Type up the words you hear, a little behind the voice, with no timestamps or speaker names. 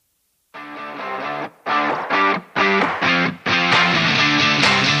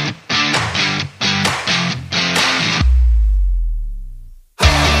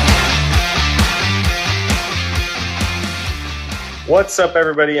What's up,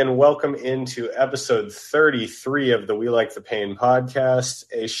 everybody, and welcome into episode 33 of the We Like the Pain podcast,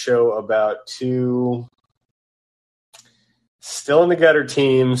 a show about two still in the gutter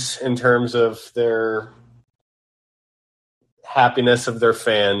teams in terms of their happiness of their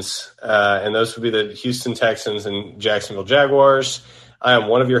fans, and those would be the Houston Texans and Jacksonville Jaguars. I am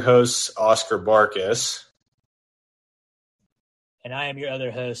one of your hosts, Oscar Barkus. And I am your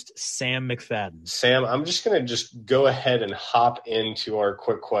other host, Sam McFadden. Sam, I'm just going to go ahead and hop into our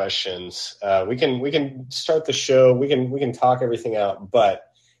quick questions. We can start the show. We can talk everything out, but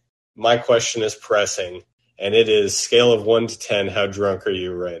my question is pressing, and it is scale of 1 to 10. How drunk are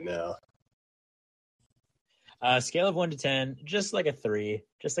you right now? Scale of 1 to 10, just like a 3.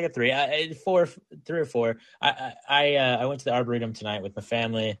 Just like a 3. 3 or 4. I went to the Arboretum tonight with my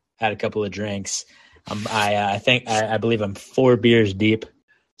family, had a couple of drinks. I believe I'm 4 beers deep,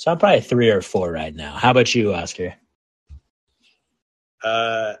 so I'm probably 3 or 4 right now. How about you, Oscar?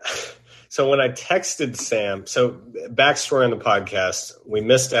 So when I texted Sam, backstory on the podcast, we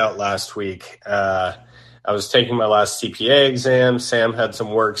missed out last week. I was taking my last CPA exam. Sam had some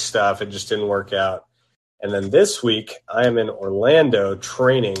work stuff. It just didn't work out. And then this week, I am in Orlando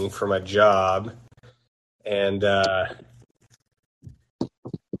training for my job, and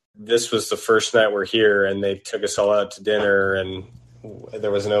this was the first night we're here, and they took us all out to dinner, and there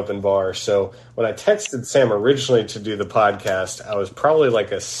was an open bar. So when I texted Sam originally to do the podcast, I was probably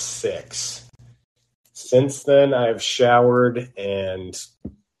like a 6. Since then, I've showered and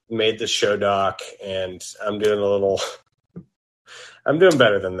made the show doc, and I'm doing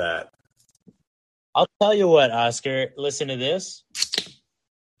better than that. I'll tell you what, Oscar. Listen to this.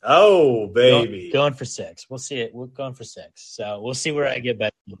 Oh, baby. Going for 6. We'll see it. We're going for 6. So we'll see where I get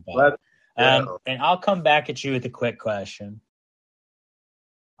better. And I'll come back at you with a quick question.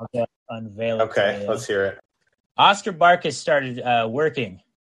 Okay, unveil it. Okay, let's hear it. Oscar Barkus started working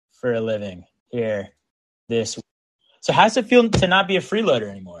for a living here this week. So how's it feel to not be a freeloader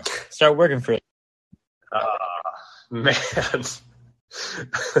anymore? Start working for it. Man.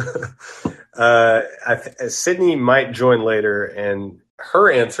 Sydney might join later, and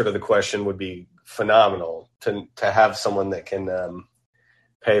her answer to the question would be phenomenal to have someone that can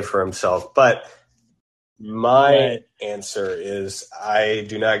pay for himself. But my answer is I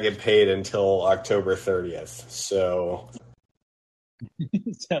do not get paid until October 30th. So,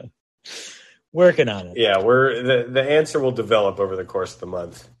 working on it. Yeah, the answer will develop over the course of the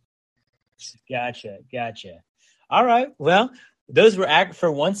month. Gotcha. All right. Well, those were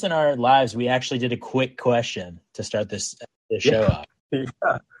for once in our lives, we actually did a quick question to start this show off.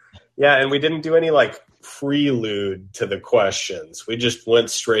 Yeah, and we didn't do any prelude to the questions. We just went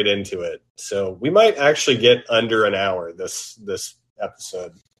straight into it. So we might actually get under an hour this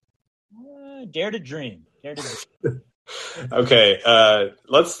episode. Dare to dream. Okay,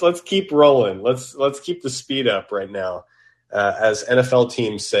 let's keep rolling. Let's keep the speed up right now. As NFL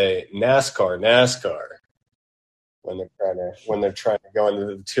teams say, NASCAR. When they're trying to go into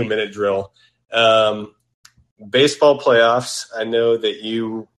the 2-minute drill. Baseball playoffs, I know that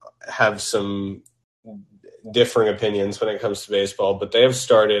you have some differing opinions when it comes to baseball, but they have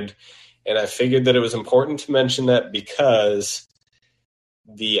started, and I figured that it was important to mention that because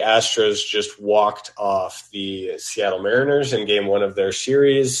the Astros just walked off the Seattle Mariners in game 1 of their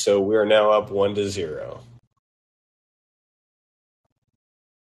series, so we are now up 1-0.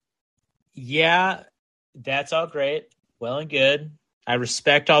 Yeah, that's all great. Well and good. I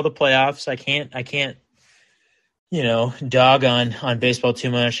respect all the playoffs. I can't dog on baseball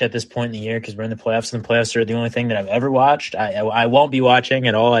too much at this point in the year because we're in the playoffs, and the playoffs are the only thing that I've ever watched. I won't be watching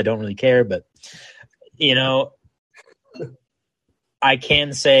at all. I don't really care, but I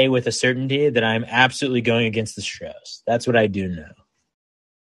can say with a certainty that I'm absolutely going against the Astros. That's what I do know.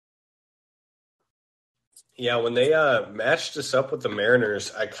 Yeah, when they matched us up with the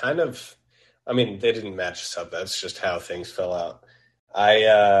Mariners, they didn't match us up. That's just how things fell out.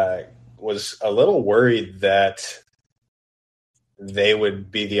 I was a little worried that they would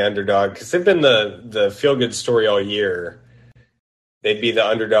be the underdog because they've been the feel-good story all year. They'd be the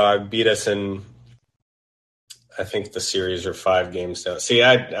underdog, beat us in, I think the series are 5 games now. See,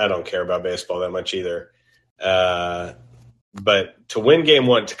 I don't care about baseball that much either. But to win game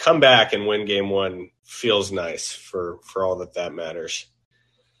 1, to come back and win game 1 feels nice for all that matters.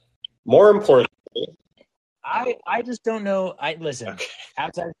 More importantly, I just don't know.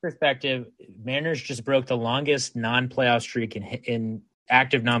 Outside perspective, Mariners just broke the longest non-playoff streak in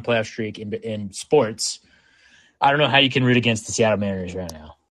active non-playoff streak in sports. I don't know how you can root against the Seattle Mariners right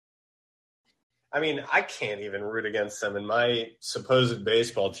now. I can't even root against them, and my supposed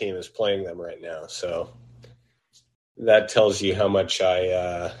baseball team is playing them right now. So that tells you how much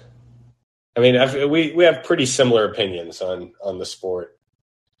I mean, we have pretty similar opinions on the sport.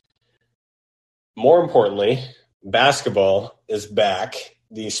 More importantly, basketball is back.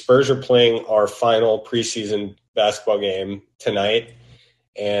 The Spurs are playing our final preseason basketball game tonight,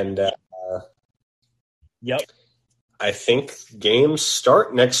 and Yep. I think games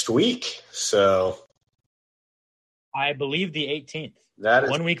start next week. So I believe the 18th. that is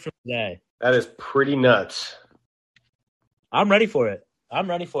 1 week from today. That is pretty nuts. I'm ready for it.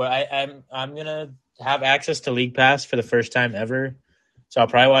 I'm I'm gonna have access to League Pass for the first time ever, so I'll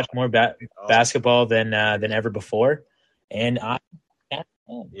probably watch more basketball than ever before. And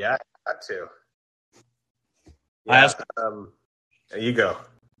yeah, got to. Yeah, you go.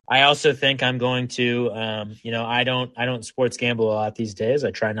 I also think I'm going to. I don't sports gamble a lot these days.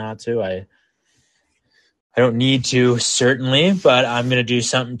 I try not to. I don't need to, certainly, but I'm going to do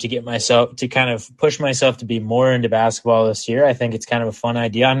something to get myself to kind of push myself to be more into basketball this year. I think it's kind of a fun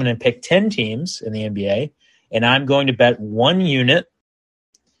idea. I'm going to pick 10 teams in the NBA, and I'm going to bet 1 unit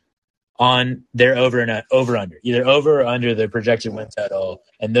on their over under, either over or under the projected win total.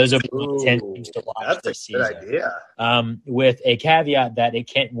 And those will be 10 teams to watch this season. That's a good idea. With a caveat that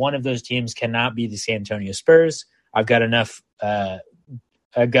one of those teams cannot be the San Antonio Spurs. I've got enough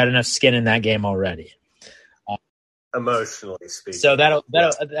skin in that game already. Emotionally speaking. So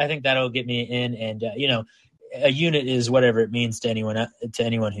I think that'll get me in, and a unit is whatever it means to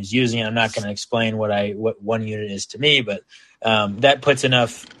anyone who's using it. I'm not going to explain what 1 unit is to me, but that puts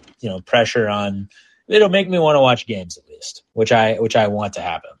enough pressure on. It'll make me want to watch games at least, which I want to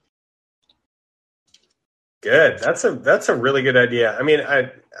happen. Good. That's a really good idea. I mean,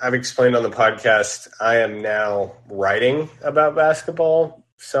 I've explained on the podcast, I am now writing about basketball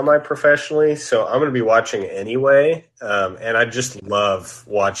semi-professionally, so I'm going to be watching anyway, and I just love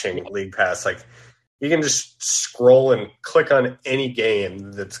watching League Pass. Like, you can just scroll and click on any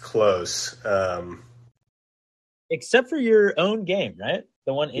game that's close. Except for your own game, right?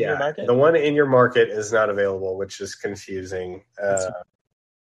 The one in your market? The one in your market is not available, which is confusing.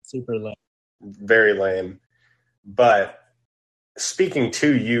 Super lame. Very lame. But speaking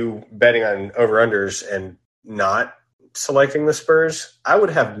to you betting on over-unders and not selecting the Spurs, I would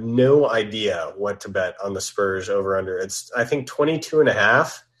have no idea what to bet on the Spurs over under. It's, I think,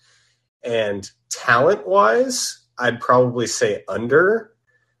 22.5, and talent wise, I'd probably say under,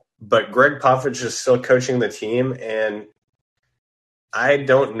 but Greg Popovich is still coaching the team, and I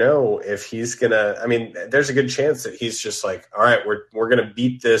don't know if he's gonna. I mean, there's a good chance that he's just like, all right, we're gonna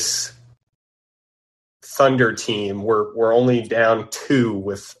beat this Thunder team. We're only down 2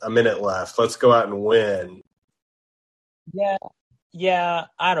 with a minute left. Let's go out and win. Yeah,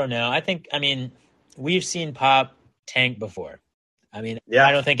 I don't know. I mean, we've seen Pop tank before. I mean,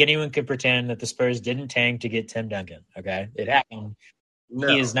 I don't think anyone could pretend that the Spurs didn't tank to get Tim Duncan. Okay, it happened. No,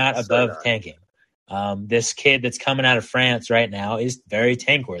 he is not above tanking. This kid that's coming out of France right now is very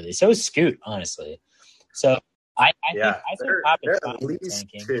tank worthy. So is Scoot, honestly. So I think Pop is fine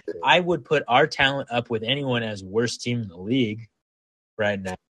tanking. Too. I would put our talent up with anyone as worst team in the league right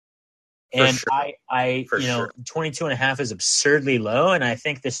now. And sure. 22.5 is absurdly low. And I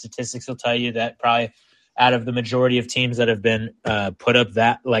think the statistics will tell you that probably out of the majority of teams that have been put up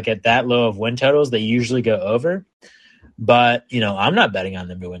that like at that low of win totals, they usually go over. But, I'm not betting on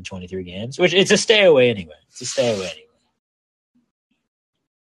them to win 23 games, which it's a stay away anyway.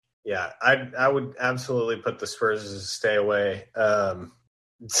 Yeah, I would absolutely put the Spurs as a stay away.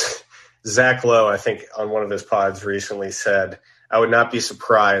 Zach Lowe, I think, on one of his pods recently said, I would not be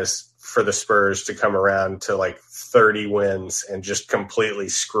surprised for the Spurs to come around to like 30 wins and just completely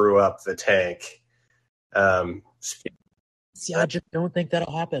screw up the tank. See, I just don't think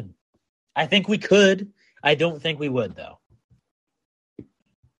that'll happen. I think we could. I don't think we would, though.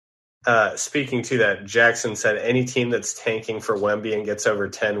 Speaking to that, Jackson said any team that's tanking for Wemby and gets over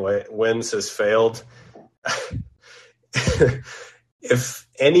 10 wins has failed. If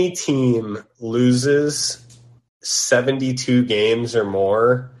any team loses 72 games or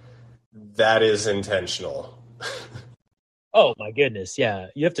more, that is intentional. Oh, my goodness. Yeah.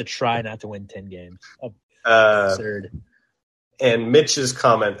 You have to try not to win 10 games. Absurd. And Mitch's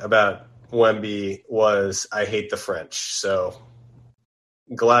comment about Wemby was, I hate the French. So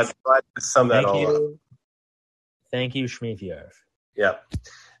glad to sum that all up. Thank you, Schmeefjorf. Yep.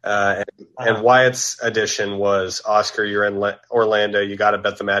 And Wyatt's addition was, Oscar, you're in Orlando. You got to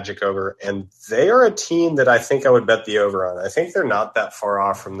bet the Magic over. And they are a team that I think I would bet the over on. I think they're not that far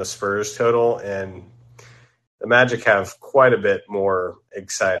off from the Spurs total. And the Magic have quite a bit more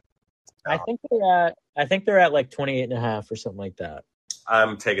exciting. I think they're at like 28.5 or something like that.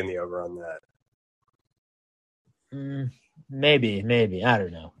 I'm taking the over on that. Maybe. I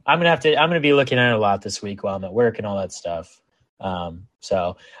don't know. I'm gonna be looking at it a lot this week while I'm at work and all that stuff.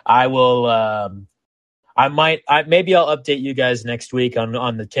 So I will. Maybe I'll update you guys next week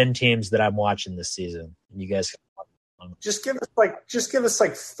on the 10 teams that I'm watching this season. You guys just give us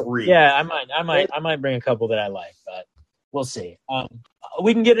like 3. Yeah, I might bring a couple that I like, but we'll see.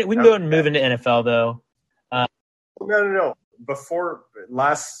 We can go and move into NFL though. No. Before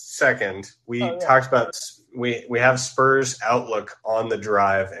last second, we talked about we have Spurs outlook on the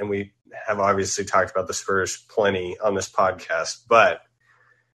drive, and we have obviously talked about the Spurs plenty on this podcast. But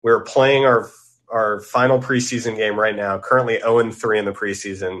we're playing our final preseason game right now. Currently 0-3 in the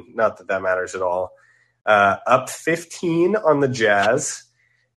preseason. Not that matters at all. Up 15 on the Jazz.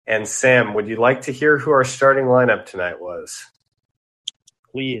 And Sam, would you like to hear who our starting lineup tonight was?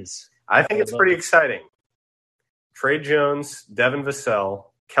 Please. I think it's pretty exciting. Trey Jones, Devin Vassell,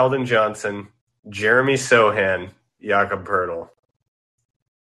 Keldon Johnson, Jeremy Sohan, Jakob Poeltl.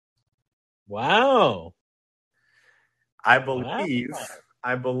 Wow. I believe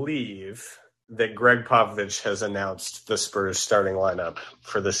that Greg Popovich has announced the Spurs starting lineup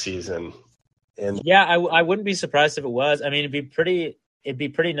for the season. Yeah, I wouldn't be surprised if it was. I mean, it'd be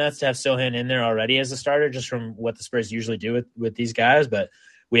pretty nuts to have Sohan in there already as a starter, just from what the Spurs usually do with these guys. But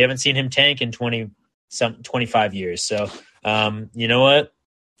we haven't seen him tank in 25 years. So, you know what?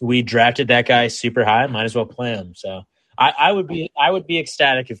 We drafted that guy super high. Might as well play him. So I would be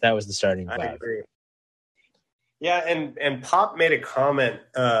ecstatic if that was the starting five. I agree. Yeah, and Pop made a comment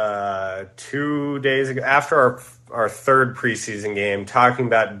 2 days ago after our third preseason game, talking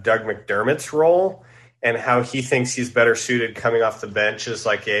about Doug McDermott's role and how he thinks he's better suited coming off the bench as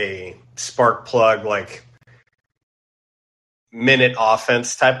like a spark plug, like minute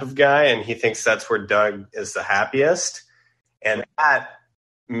offense type of guy, and he thinks that's where Doug is the happiest. And that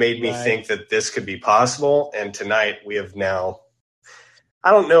made me think that this could be possible. And tonight we have now,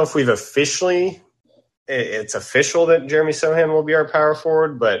 I don't know if we've it's official that Jeremy Sohan will be our power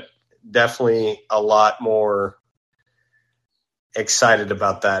forward, but definitely a lot more excited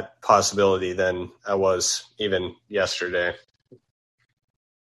about that possibility than I was even yesterday.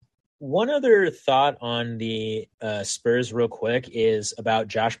 One other thought on the Spurs real quick is about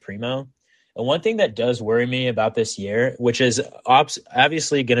Josh Primo. And one thing that does worry me about this year, which is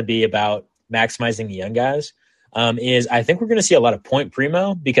obviously going to be about maximizing the young guys, is I think we're going to see a lot of point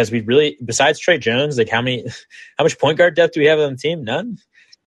Primo, because we really, besides Trey Jones, like how much point guard depth do we have on the team? None.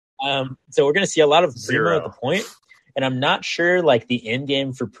 So we're going to see a lot of Primo at the point. And I'm not sure like the end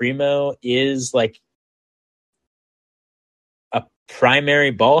game for Primo is like a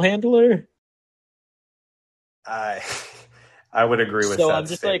primary ball handler. I would agree with that. So I'm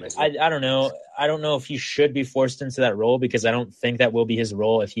just statement. Like, I don't know. I don't know if he should be forced into that role, because I don't think that will be his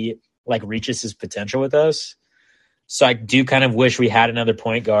role if he like reaches his potential with us. So I do kind of wish we had another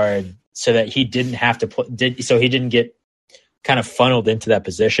point guard so that he didn't have to so he didn't get kind of funneled into that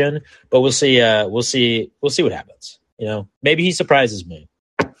position. But we'll see. We'll see what happens. You know, maybe he surprises me.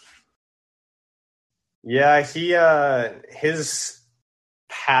 Yeah, his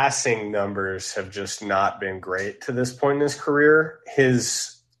passing numbers have just not been great to this point in his career.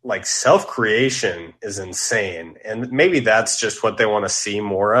 His like self-creation is insane, and maybe that's just what they want to see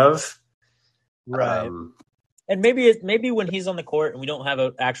more of. Right. And maybe when he's on the court and we don't have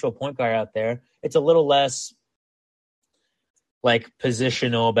an actual point guard out there, it's a little less like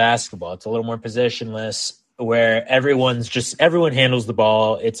positional basketball. It's a little more positionless, where everyone handles the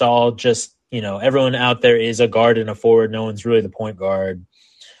ball. It's all just, you know, everyone out there is a guard and a forward. No one's really the point guard.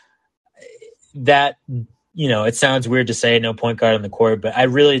 That, you know, it sounds weird to say no point guard on the court, but I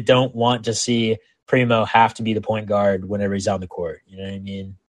really don't want to see Primo have to be the point guard whenever he's on the court. You know what I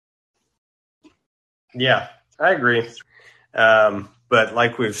mean? Yeah, I agree. But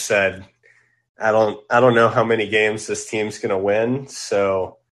like we've said, I don't know how many games this team's going to win.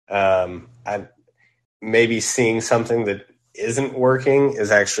 So I maybe seeing something that isn't working is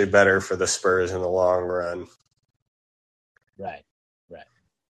actually better for the Spurs in the long run. Right.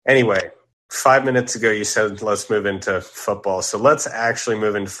 Anyway, 5 minutes ago you said let's move into football. So let's actually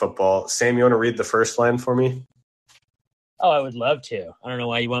move into football. Sam, you want to read the first line for me? Oh, I would love to. I don't know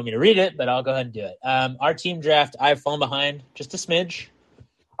why you want me to read it, but I'll go ahead and do it. Our team draft, I've fallen behind just a smidge.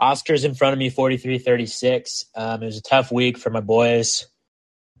 Oscar's in front of me, 43-36. It was a tough week for my boys.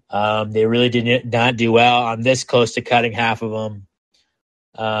 They really did not do well. I'm this close to cutting half of them.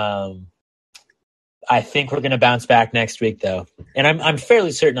 I think we're going to bounce back next week, though. And I'm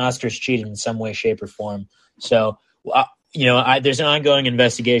fairly certain Oscar's cheated in some way, shape, or form. So, there's an ongoing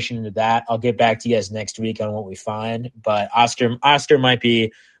investigation into that. I'll get back to you guys next week on what we find. But Oscar might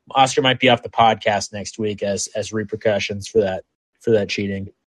be Oscar might be off the podcast next week as repercussions for that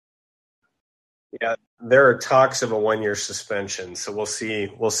cheating. Yeah, there are talks of a 1-year suspension, so we'll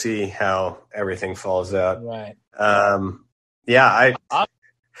see how everything falls out. Right. Yeah,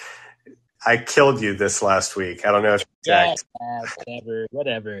 I killed you this last week. I don't know if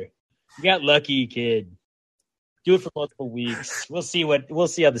whatever. You got lucky, kid. Do it for multiple weeks. We'll see how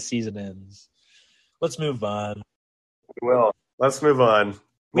the season ends. Let's move on. Well, let's move on.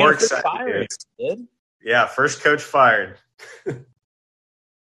 More exciting. Yeah, first coach fired.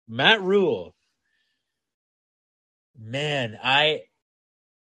 Matt Rule. Man, Matt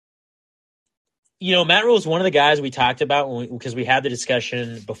Rule is one of the guys we talked about because we had the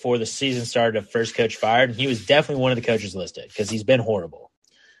discussion before the season started of first coach fired, and he was definitely one of the coaches listed because he's been horrible.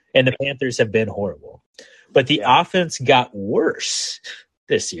 And the Panthers have been horrible. But the offense got worse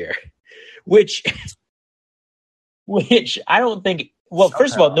this year, which I don't think – well,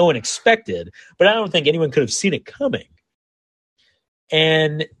 first of all, no one expected, but I don't think anyone could have seen it coming.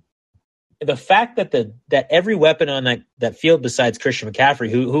 And the fact that every weapon on that field besides Christian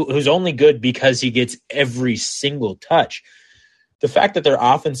McCaffrey, who's only good because he gets every single touch, the fact that their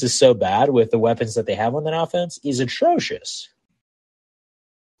offense is so bad with the weapons that they have on that offense is atrocious.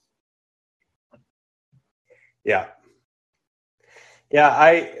 Yeah.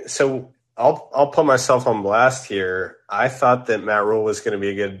 I'll put myself on blast here. I thought that Matt Rule was going to be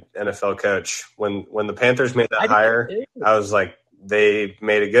a good NFL coach. When the Panthers made that hire, I was like, they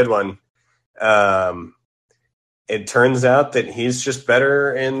made a good one. It turns out that he's just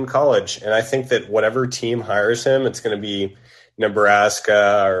better in college. And I think that whatever team hires him, it's going to be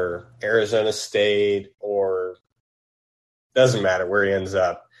Nebraska or Arizona State, or doesn't matter where he ends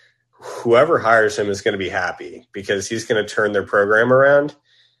up. Whoever hires him is going to be happy because he's going to turn their program around.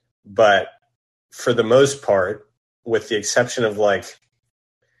 But for the most part, with the exception of like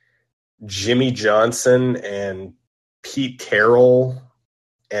Jimmy Johnson and Pete Carroll,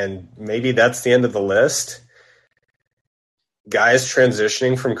 and maybe that's the end of the list, guys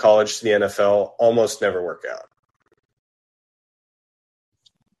transitioning from college to the NFL almost never work out.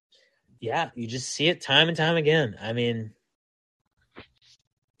 Yeah, you just see it time and time again. I mean,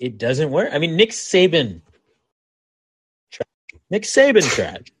 it doesn't work. I mean, Nick Saban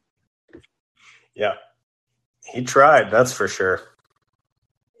tried. Yeah, he tried. That's for sure.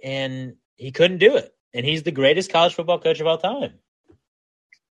 And he couldn't do it. And he's the greatest college football coach of all time.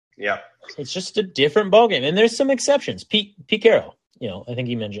 Yeah. It's just a different ballgame. And there's some exceptions. Pete Carroll, I think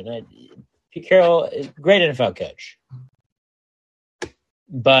you mentioned it. Pete Carroll is a great NFL coach.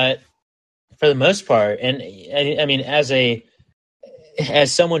 But for the most part, and I mean, as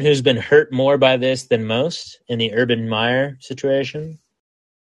someone who's been hurt more by this than most in the Urban Meyer situation,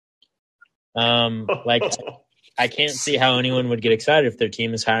 I can't see how anyone would get excited if their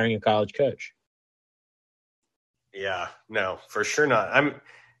team is hiring a college coach. Yeah, no, for sure not.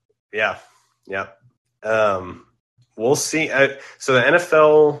 We'll see. So the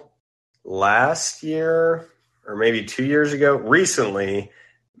NFL last year, or maybe 2 years ago, recently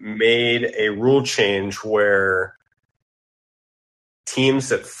made a rule change where teams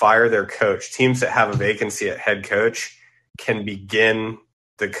that fire their coach, teams that have a vacancy at head coach, can begin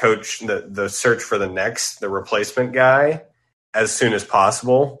the search for the replacement guy as soon as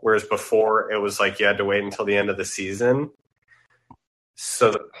possible. Whereas before it was like you had to wait until the end of the season.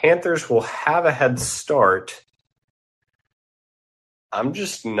 So the Panthers will have a head start. I'm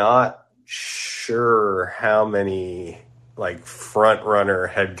just not sure how many like front runner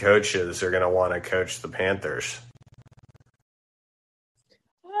head coaches are going to want to coach the Panthers.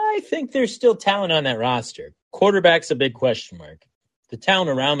 I think there's still talent on that roster. Quarterback's a big question mark. The talent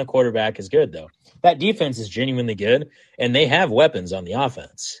around the quarterback is good, though. That defense is genuinely good, and they have weapons on the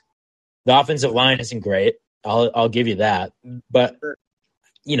offense. The offensive line isn't great. I'll give you that. But,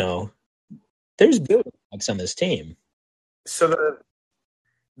 there's good on this team. So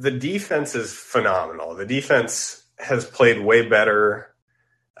the defense is phenomenal. The defense has played way better,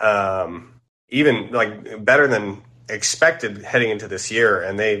 even like better than expected heading into this year,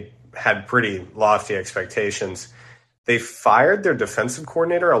 and they had pretty lofty expectations. They fired their defensive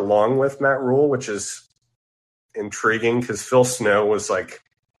coordinator along with Matt Rule, which is intriguing because Phil Snow was like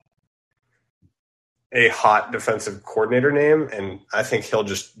a hot defensive coordinator name, and I think he'll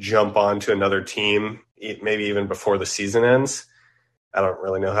just jump on to another team, maybe even before the season ends. I don't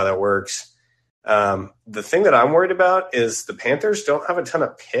really know how that works. The thing that I'm worried about is the Panthers don't have a ton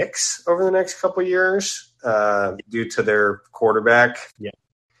of picks over the next couple of years due to their quarterback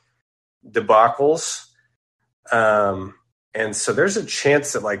debacles. And so there's a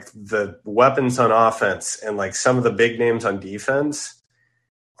chance that like the weapons on offense and like some of the big names on defense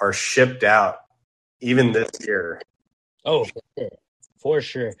are shipped out even this year. Oh, for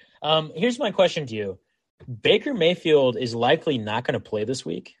sure. Here's my question to you. Baker Mayfield is likely not going to play this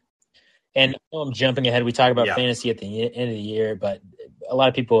week. And I know I'm jumping ahead. We talk about fantasy at the end of the year, but a lot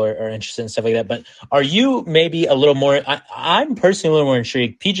of people are interested in stuff like that. But are you maybe a little more I'm personally a little more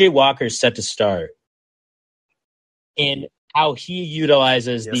intrigued. PJ Walker is set to start in how he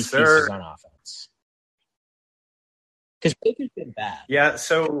utilizes these pieces on offense. Because Baker's been bad. Yeah,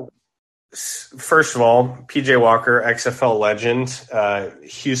 so first of all, PJ Walker, XFL legend,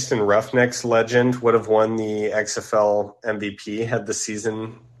 Houston Roughnecks legend, would have won the XFL MVP had the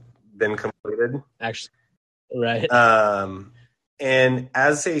season been completed. Actually, right. And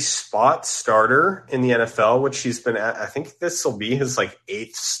as a spot starter in the NFL, which he's been at, I think this will be his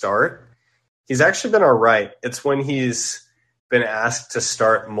 8th start. He's actually been all right. It's when he's been asked to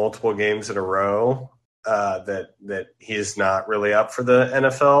start multiple games in a row that he's not really up for the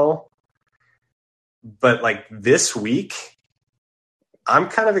NFL. But this week, I'm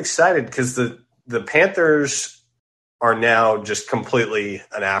kind of excited because the Panthers are now just completely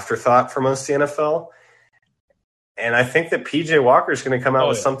an afterthought for most of the NFL. And I think that PJ Walker is going to come out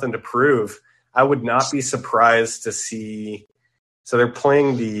with something to prove. I would not be surprised to see. So they're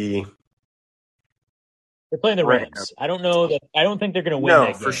playing the Rams. I don't know that. I don't think they're going to win. No,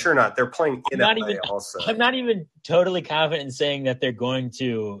 that game. For sure not. They're playing in LA also. I'm not even totally confident in saying that they're going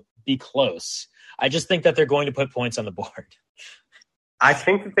to be close. I just think that they're going to put points on the board. I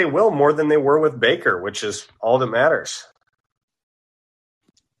think that they will more than they were with Baker, which is all that matters.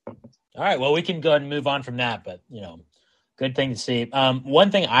 All right, well, we can go ahead and move on from that, but, good thing to see. One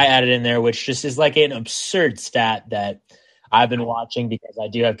thing I added in there, which just is an absurd stat that I've been watching because I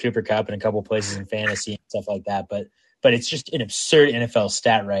do have Cooper Kupp in a couple places in fantasy and stuff like that, but it's just an absurd NFL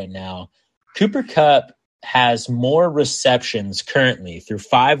stat right now. Cooper Kupp has more receptions currently through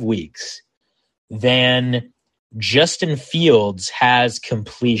 5 weeks than Justin Fields has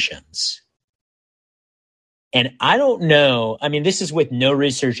completions. And I don't know. I mean, this is with no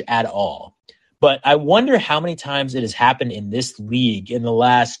research at all. But I wonder how many times it has happened in this league in the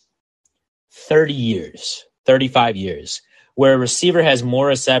last 30 years, 35 years, where a receiver has more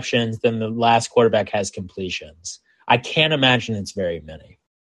receptions than the last quarterback has completions. I can't imagine it's very many.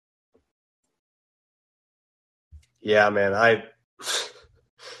 Yeah, man.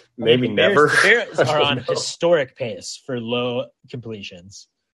 Maybe never. The Bears are on historic pace for low completions.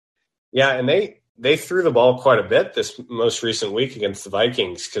 Yeah, and they threw the ball quite a bit this most recent week against the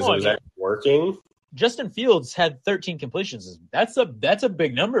Vikings because it was actually working. Justin Fields had 13 completions. That's a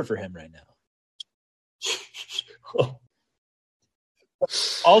big number for him right now.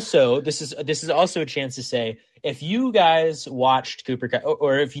 Also, this is also a chance to say, if you guys watched Cooper Kupp,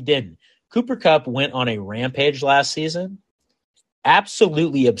 or if you didn't, Cooper Kupp went on a rampage last season.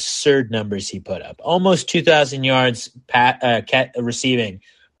 Absolutely absurd numbers he put up. Almost 2,000 yards receiving,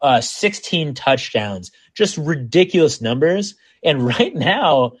 16 touchdowns, just ridiculous numbers. And right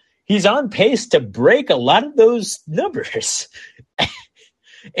now, he's on pace to break a lot of those numbers.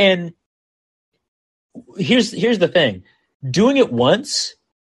 And here's the thing. Doing it once,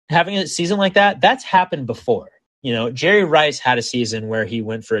 having a season like that, that's happened before. Jerry Rice had a season where he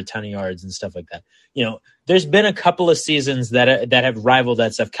went for a ton of yards and stuff like that. There's been a couple of seasons that have rivaled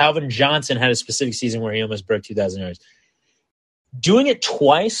that stuff. Calvin Johnson had a specific season where he almost broke 2,000 yards. Doing it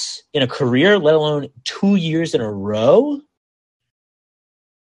twice in a career, let alone 2 years in a row,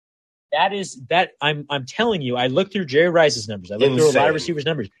 I'm telling you, I looked through Jerry Rice's numbers. I looked through a lot of receivers'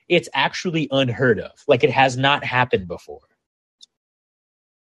 numbers. It's actually unheard of. It has not happened before.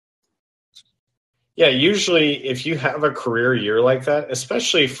 Yeah, usually if you have a career year like that,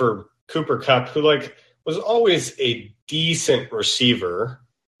 especially for Cooper Kupp, who was always a decent receiver,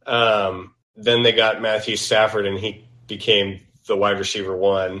 then they got Matthew Stafford and he became the wide receiver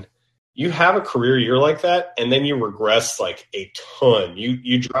one. You have a career year like that, and then you regress a ton.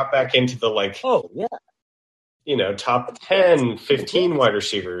 You drop back into the top 10, 15 wide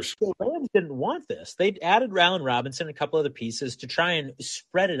receivers. The Rams didn't want this. They added Allen Robinson, a couple other pieces to try and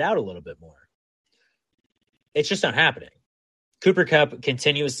spread it out a little bit more. It's just not happening. Cooper Kupp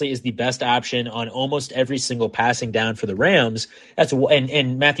continuously is the best option on almost every single passing down for the Rams.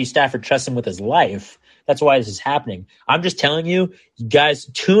 And Matthew Stafford trusts him with his life. That's why this is happening. I'm just telling you, guys,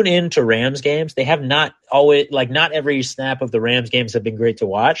 tune in to Rams games. They have not always, not every snap of the Rams games have been great to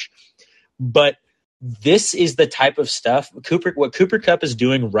watch, but this is the type of stuff what Cooper Kupp is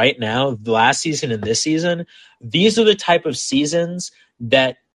doing right now, last season and this season. These are the type of seasons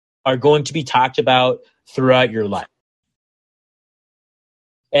that are going to be talked about throughout your life.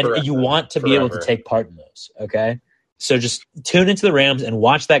 And you want to be able to take part in those, okay? So just tune into the Rams and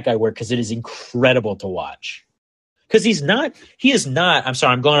watch that guy work because it is incredible to watch. Because he is not, I'm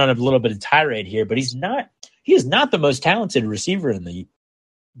sorry, I'm going on a little bit of tirade here, but he is not the most talented receiver in the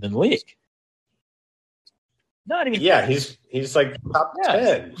league. Not even. Yeah, he's like top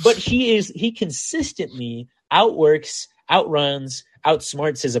 10. But he consistently outworks, outruns,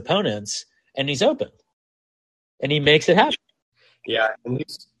 outsmarts his opponents, and he's open. And he makes it happen. Yeah,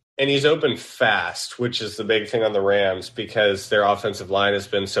 and he's open fast, which is the big thing on the Rams because their offensive line has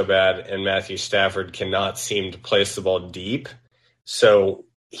been so bad and Matthew Stafford cannot seem to place the ball deep. So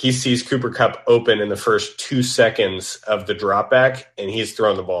he sees Cooper Kupp open in the first 2 seconds of the drop back, and he's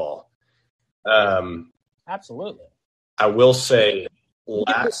thrown the ball. Absolutely. I will say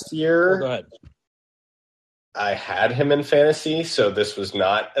last year go ahead. I had him in fantasy, so this was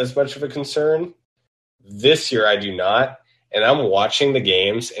not as much of a concern. This year I do not. And I'm watching the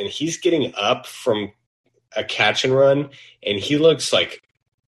games, and he's getting up from a catch and run, and he looks like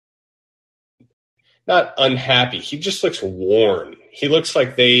not unhappy. He just looks worn. He looks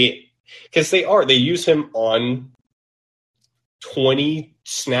like they use him on 20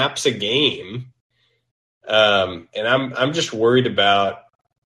 snaps a game. And I'm just worried about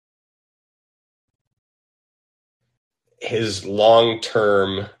his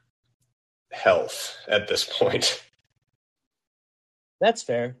long-term health at this point. That's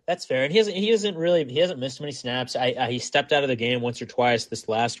fair. And he hasn't missed many snaps. He stepped out of the game once or twice this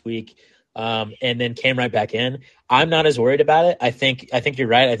last week, and then came right back in. I'm not as worried about it. I think you're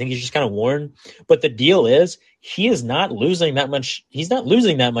right. I think he's just kind of worn. But the deal is he is not losing that much. He's not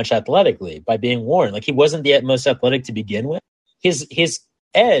losing that much athletically by being worn. Like he wasn't the most athletic to begin with. His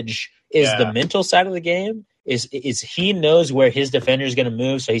edge is the mental side of the game. Is he knows where his defender is going to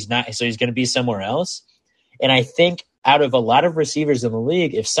move, so he's going to be somewhere else. And I think out of a lot of receivers in the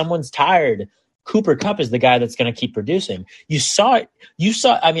league, if someone's tired, Cooper Kupp is the guy that's going to keep producing. You saw it.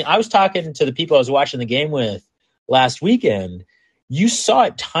 I mean, I was talking to the people I was watching the game with last weekend. You saw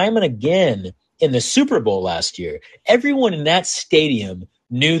it time and again in the Super Bowl last year. Everyone in that stadium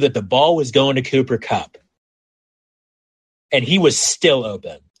knew that the ball was going to Cooper Kupp. And he was still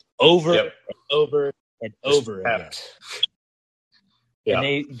open over and over and over again.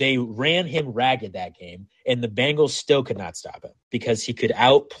 And they ran him ragged that game, and the Bengals still could not stop him because he could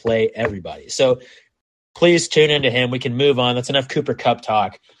outplay everybody. So please tune into him. We can move on. That's enough Cooper Kupp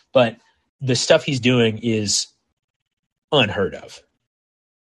talk. But the stuff he's doing is unheard of.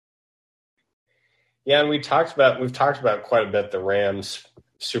 Yeah, and we've talked about quite a bit the Rams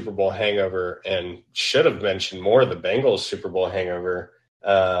Super Bowl hangover, and should have mentioned more the Bengals Super Bowl hangover.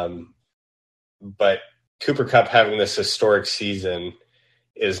 But Cooper Kupp having this historic season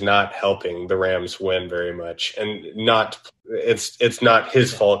is not helping the Rams win very much, and it's not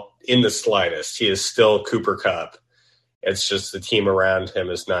his fault in the slightest. He is still Cooper Kupp. It's just the team around him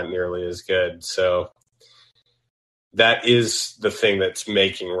is not nearly as good. So that is the thing that's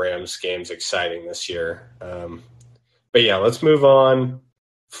making Rams games exciting this year. But yeah, let's move on.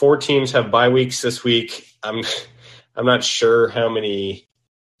 4 teams have bye weeks this week. I'm not sure how many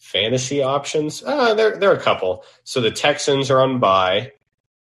fantasy options. There are a couple. So the Texans are on bye.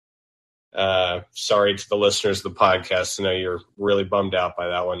 Sorry to the listeners of the podcast. I know you're really bummed out by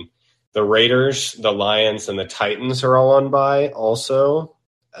that one. The Raiders, the Lions, and the Titans are all on bye also.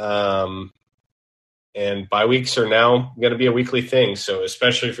 And bye weeks are now going to be a weekly thing. So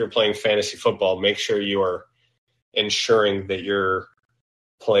especially if you're playing fantasy football, make sure you are ensuring that your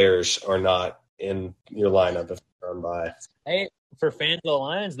players are not in your lineup if they're on bye. Hey, for fans of the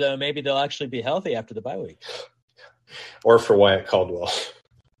Lions, though, maybe they'll actually be healthy after the bye week. Or for Wyatt Caldwell.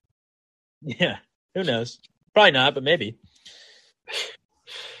 Yeah, who knows? Probably not, but maybe.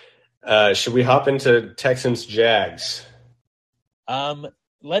 Should we hop into Texans Jags?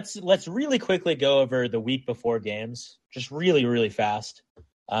 Let's really quickly go over the week before games, just really, really fast.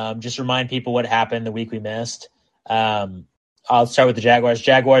 Just remind people what happened the week we missed. I'll start with the Jaguars.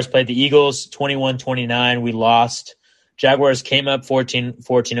 Jaguars played the Eagles 21-29. We lost. Jaguars came up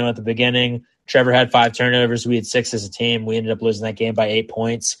 14-0 at the beginning. Trevor had 5 turnovers. We had 6 as a team. We ended up losing that game by 8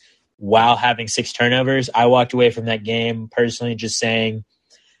 points while having 6 turnovers. I walked away from that game personally just saying,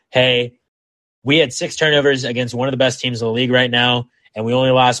 hey, we had 6 turnovers against one of the best teams in the league right now, and we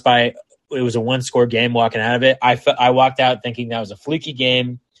only lost by – it was a 1-score game walking out of it. I walked out thinking that was a fluky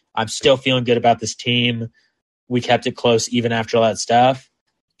game. I'm still feeling good about this team. We kept it close even after all that stuff.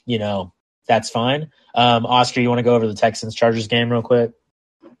 You know, that's fine. Oscar, you want to go over the Texans-Chargers game real quick?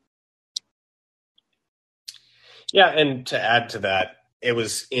 Yeah, and to add to that, it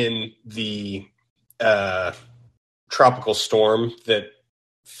was in the tropical storm that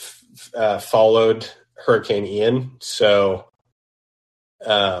followed Hurricane Ian. So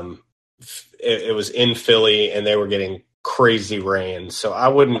it was in Philly, and they were getting crazy rain. So I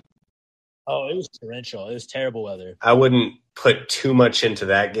wouldn't. Oh, it was torrential. It was terrible weather. I wouldn't put too much into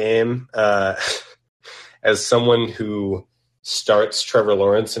that game. As someone who starts Trevor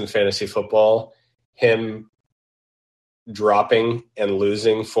Lawrence in fantasy football, him dropping and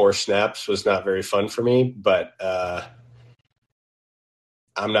losing 4 snaps was not very fun for me. But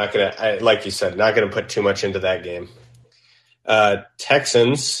I'm not going to, like you said, not going to put too much into that game.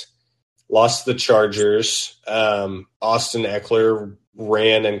 Texans lost the Chargers. Austin Eckler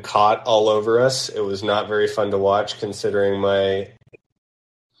ran and caught all over us. It was not very fun to watch, considering my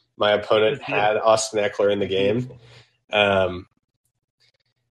opponent had Austin Eckler in the game. And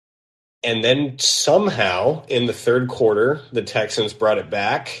then somehow in the third quarter, the Texans brought it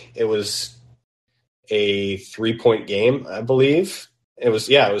back. It was a 3-point game, I believe. It was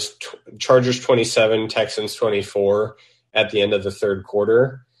Chargers 27, Texans 24 at the end of the third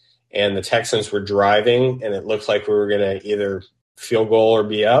quarter. And the Texans were driving, and it looked like we were going to either field goal or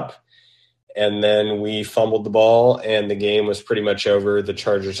be up. And then we fumbled the ball, and the game was pretty much over. The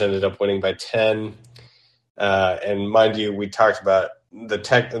Chargers ended up winning by 10. And mind you, we talked about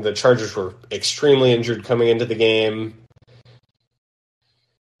the Chargers were extremely injured coming into the game.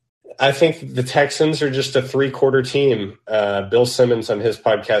 I think the Texans are just a 3-quarter team. Bill Simmons on his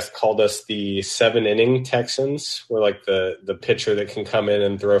podcast called us the 7-inning Texans. We're like the pitcher that can come in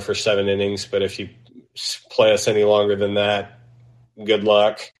and throw for 7 innings, but if you play us any longer than that, good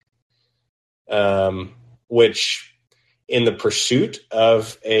luck. Which in the pursuit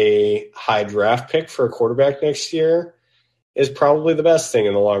of a high draft pick for a quarterback next year is probably the best thing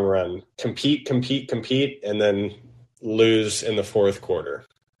in the long run. Compete, and then lose in the fourth quarter.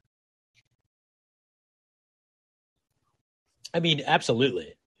 I mean,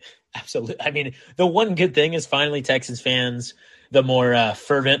 absolutely. Absolutely. I mean, the one good thing is finally Texans fans, the more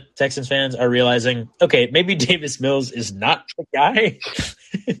fervent Texans fans are realizing, okay, maybe Davis Mills is not the guy.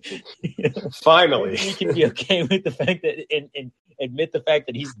 Finally. We can be okay with the fact that and admit the fact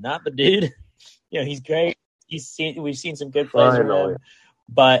that he's not the dude. He's great. We've seen some good plays from him.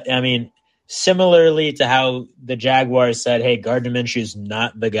 But, I mean, similarly to how the Jaguars said, hey, Gardner Minshew's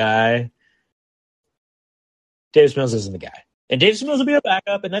not the guy, Davis Mills isn't the guy. And Davis Mills will be a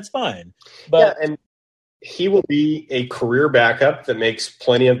backup, and that's fine. But and he will be a career backup that makes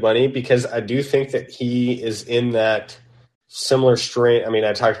plenty of money, because I do think that he is in that similar strain. I mean,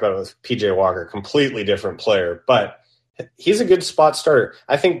 I talked about it with PJ Walker, completely different player, but he's a good spot starter.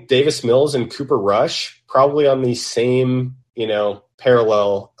 I think Davis Mills and Cooper Rush probably on the same,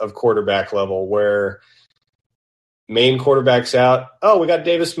 parallel of quarterback level, where main quarterback's out. Oh, we got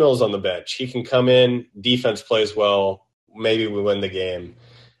Davis Mills on the bench. He can come in, defense plays well. Maybe we win the game.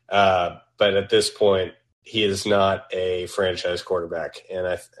 But at this point, he is not a franchise quarterback.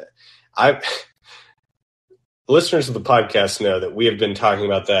 And I listeners of the podcast know that we have been talking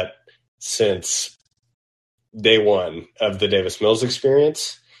about that since day one of the Davis Mills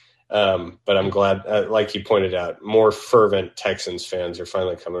experience. But I'm glad, like you pointed out, more fervent Texans fans are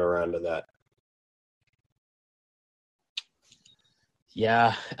finally coming around to that.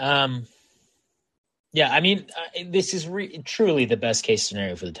 Yeah. Yeah, I mean, this is truly the best case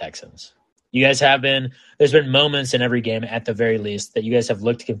scenario for the Texans. You guys have been – there's been moments in every game at the very least that you guys have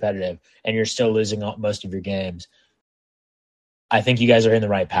looked competitive, and you're still losing most of your games. I think you guys are in the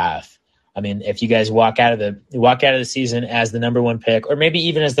right path. I mean, if you guys walk out of the season as the number 1 pick, or maybe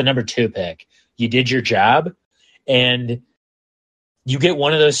even as the number 2 pick, you did your job, and you get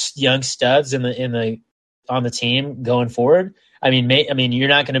one of those young studs on the team going forward. I mean, you're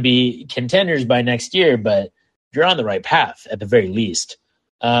not going to be contenders by next year, but you're on the right path at the very least.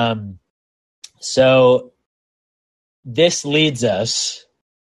 So this leads us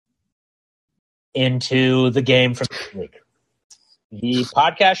into the game from this week. The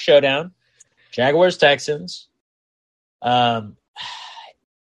podcast showdown, Jaguars Texans. It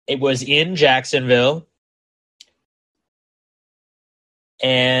was in Jacksonville,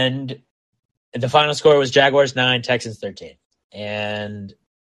 and the final score was Jaguars 9, Texans 13. And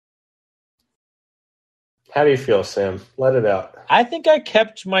how do you feel, Sam? Let it out. I think I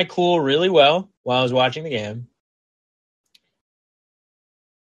kept my cool really well while I was watching the game.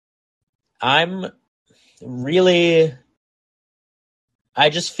 I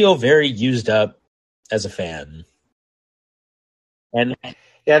just feel very used up as a fan. And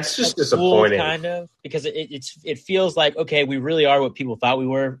yeah, it's just disappointing, cool, kind of, because it feels like, okay, we really are what people thought we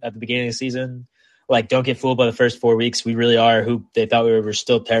were at the beginning of the season. Like, don't get fooled by the first 4 weeks. We really are who they thought we were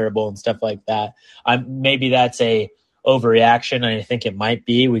still terrible and stuff like that. Maybe that's a overreaction, and I think it might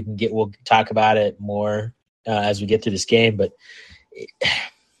be. We'll talk about it more as we get through this game, but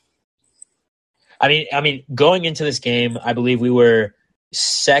I mean, going into this game, I believe we were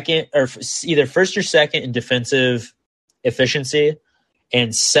second or either first or second in defensive efficiency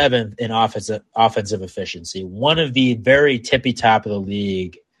and seventh in offensive efficiency. One of the very tippy top of the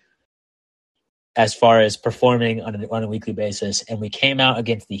league as far as performing on a weekly basis. And we came out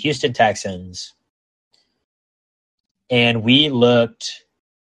against the Houston Texans and we looked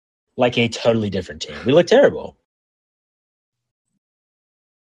like a totally different team. We looked terrible.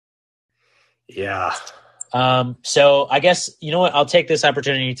 Yeah. So I guess, you know what? I'll take this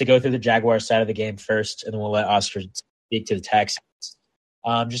opportunity to go through the Jaguars side of the game first, and then we'll let Oscar speak to the Texans.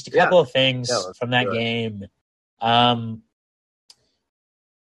 Just a couple of things from that game.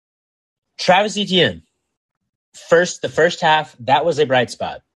 Travis Etienne, the first half, that was a bright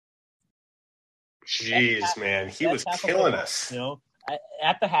spot. Jeez, man, he was killing us. You know,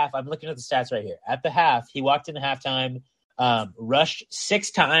 at the half, I'm looking at the stats right here. At the half, he walked into halftime, rushed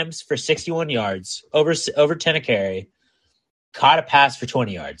 6 times for 61 yards, over 10 a carry, caught a pass for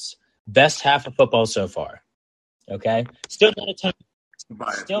 20 yards. Best half of football so far. Okay, still not a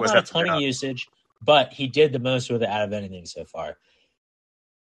ton of usage, but he did the most with it out of anything so far.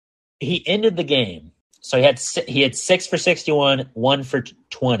 He ended the game. So he had 6 for 61, 1 for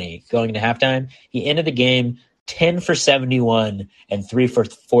 20 going into halftime. He ended the game 10 for 71 and 3 for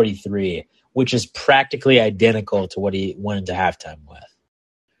 43, which is practically identical to what he went into halftime with.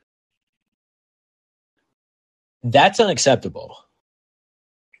 That's unacceptable.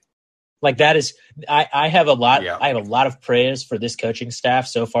 Like that is, I have a lot. Yeah. I have a lot of praise for this coaching staff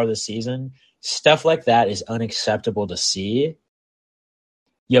so far this season. Stuff like that is unacceptable to see.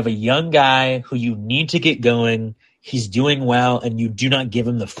 You have a young guy who you need to get going. He's doing well, and you do not give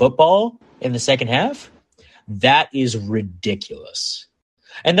him the football in the second half. That is ridiculous.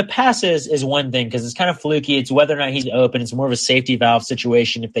 And the passes is one thing because it's kind of fluky. It's whether or not he's open. It's more of a safety valve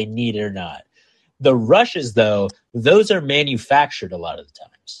situation if they need it or not. The rushes, though, those are manufactured a lot of the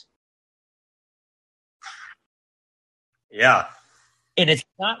times. Yeah. And it's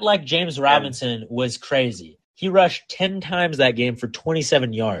not like James Robinson was crazy. He rushed 10 times that game for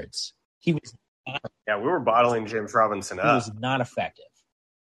 27 yards. He was we were bottling James Robinson up. He was not effective.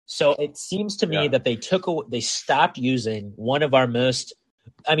 So it seems to me that they stopped using one of our most.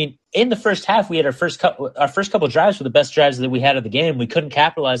 I mean, in the first half, we had our first couple drives were the best drives that we had of the game. We couldn't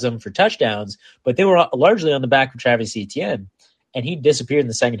capitalize them for touchdowns, but they were largely on the back of Travis Etienne, and he disappeared in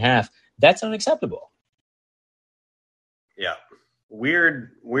the second half. That's unacceptable. Yeah.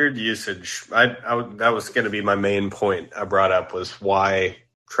 Weird usage. That was going to be my main point I brought up was why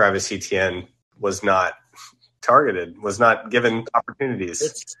Travis Etienne was not targeted, was not given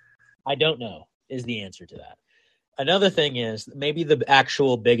opportunities. I don't know is the answer to that. Another thing is maybe the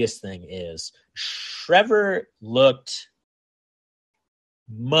actual biggest thing is Trevor looked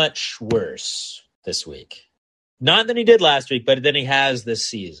much worse this week. Not than he did last week, but than he has this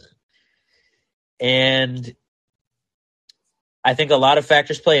season. And I think a lot of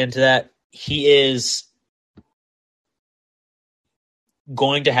factors play into that. He is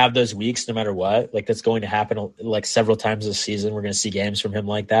going to have those weeks no matter what. Like that's going to happen like several times this season. We're going to see games from him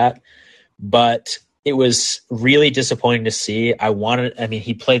like that. But it was really disappointing to see.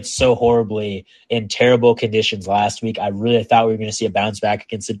 He played so horribly in terrible conditions last week. I really thought we were going to see a bounce back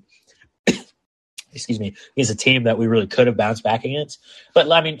against against a team that we really could have bounced back against.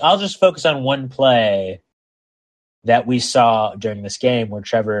 But I mean, I'll just focus on one play that we saw during this game where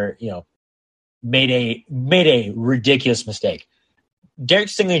Trevor, made a ridiculous mistake. Derek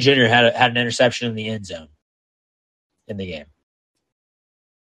Stingley Jr. had an interception in the end zone in the game.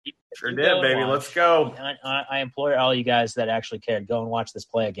 Sure did, baby. Let's go. I implore all you guys that actually cared, go and watch this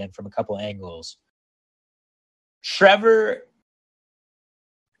play again from a couple of angles. Trevor,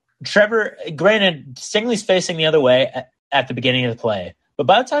 granted, Stingley's facing the other way at the beginning of the play. But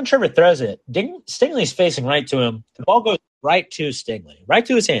by the time Trevor throws it, Stingley's facing right to him. The ball goes right to Stingley, right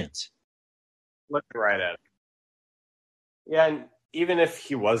to his hands. Looking right at him. Yeah, and even if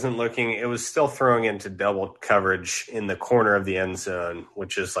he wasn't looking, it was still throwing into double coverage in the corner of the end zone,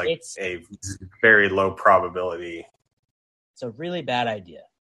 which is a very low probability. It's a really bad idea.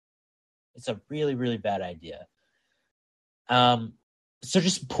 It's a really, really bad idea. So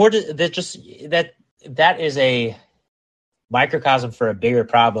that is a microcosm for a bigger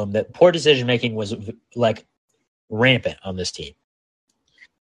problem that poor decision making was like rampant on this team.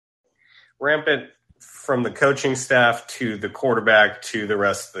 Rampant from the coaching staff to the quarterback to the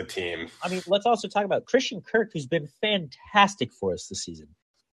rest of the team. I mean, let's also talk about Christian Kirk, who's been fantastic for us this season.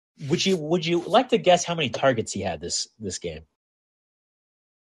 Would you like to guess how many targets he had this game?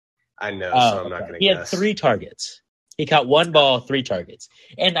 I know, so I'm not going to guess. He had 3 targets. He caught 1 ball, 3 targets.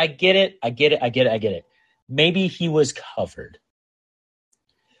 And I get it. Maybe he was covered.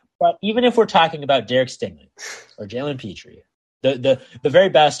 But even if we're talking about Derek Stingley or Jalen Petrie, the very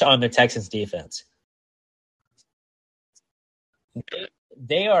best on the Texans defense,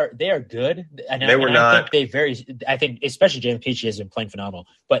 they are good. And they were not. I think especially Jalen Petrie has been playing phenomenal.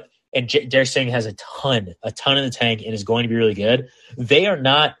 But Derek Stingley has a ton in the tank and is going to be really good. They are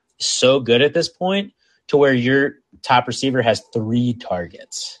not so good at this point to where your top receiver has 3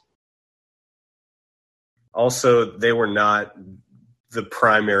 targets. Also, they were not the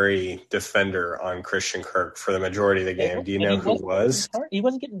primary defender on Christian Kirk for the majority of the game. Do you know who was? He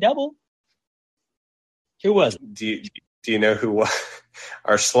wasn't getting double. Who was it? Do you know who was?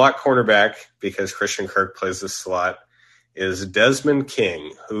 Our slot cornerback, because Christian Kirk plays the slot, is Desmond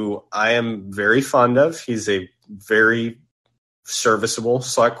King, who I am very fond of. He's a very serviceable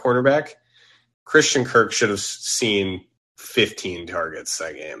slot cornerback. Christian Kirk should have seen 15 targets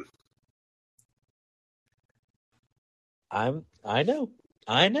that game. I know.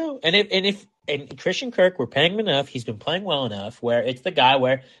 And if Christian Kirk, we're paying him enough, he's been playing well enough where it's the guy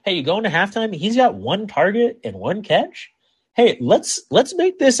where, hey, you go into halftime, he's got 1 target and 1 catch. Hey, let's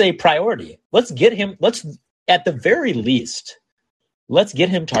make this a priority. Let's at the very least, let's get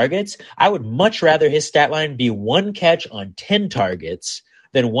him targets. I would much rather his stat line be 1 catch on 10 targets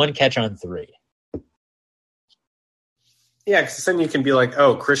than 1 catch on 3. Yeah, because then you can be like,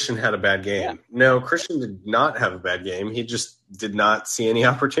 oh, Christian had a bad game. Yeah. No, Christian did not have a bad game. He just did not see any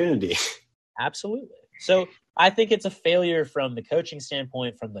opportunity. Absolutely. So I think it's a failure from the coaching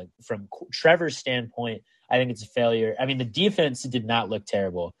standpoint, from Trevor's standpoint. I think it's a failure. I mean, the defense did not look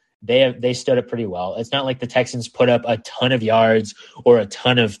terrible. They stood up pretty well. It's not like the Texans put up a ton of yards or a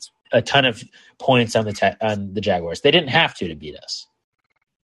ton of points on the Jaguars. They didn't have to beat us.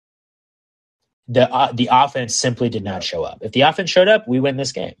 The offense simply did not show up. If the offense showed up, we win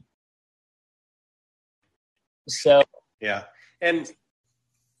this game. So yeah, and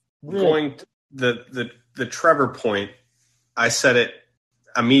really, going to the Trevor point, I said it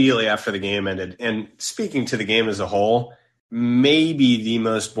immediately after the game ended. And speaking to the game as a whole, maybe the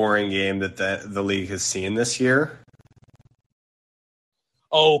most boring game that the league has seen this year.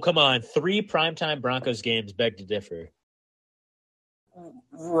 Oh, come on! 3 primetime Broncos games beg to differ.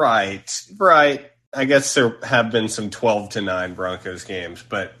 Right. I guess there have been some 12-9 Broncos games,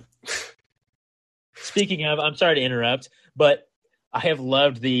 but speaking of, I'm sorry to interrupt, but I have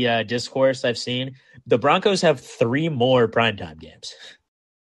loved the discourse I've seen. The Broncos have 3 more primetime games.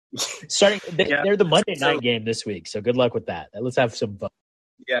 They're the Monday night game this week, so good luck with that. Let's have some fun.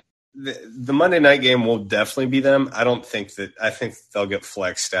 Yeah, the Monday night game will definitely be them. I think they'll get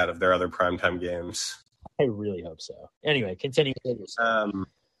flexed out of their other primetime games. I really hope so. Anyway, continue.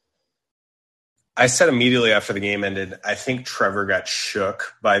 I said immediately after the game ended, I think Trevor got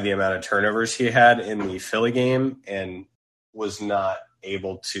shook by the amount of turnovers he had in the Philly game and was not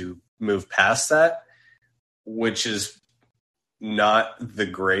able to move past that, which is not the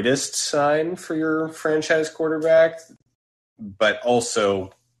greatest sign for your franchise quarterback, but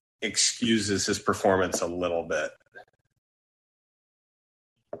also excuses his performance a little bit.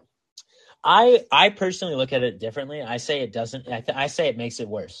 I personally look at it differently. I say it doesn't. I say it makes it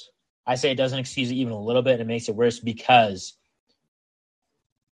worse. I say it doesn't excuse it even a little bit. And it makes it worse because,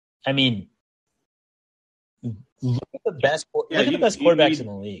 I mean, look at the best quarterbacks in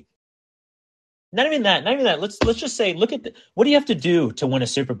the league. Not even that. Let's just say, look at what do you have to do to win a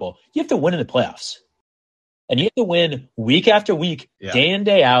Super Bowl? You have to win in the playoffs, and you have to win week after week, day in,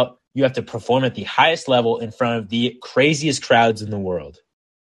 day out. You have to perform at the highest level in front of the craziest crowds in the world.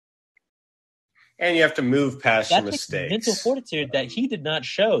 And you have to move past your mistakes. Mental fortitude that he did not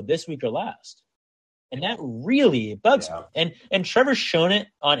show this week or last. And that really bugs me. And Trevor's shown it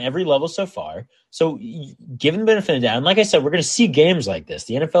on every level so far. So given the benefit of the doubt, and like I said, we're going to see games like this.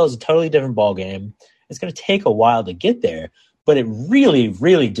 The NFL is a totally different ball game. It's going to take a while to get there. But it really,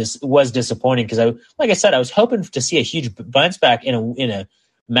 really just was disappointing because, like I said, I was hoping to see a huge bounce back in a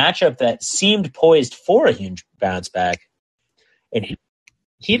matchup that seemed poised for a huge bounce back. And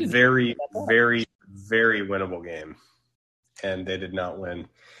he did very, very, very winnable game, and they did not win.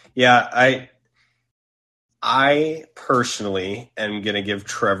 Yeah, I personally am going to give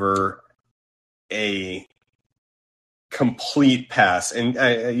Trevor a complete pass, and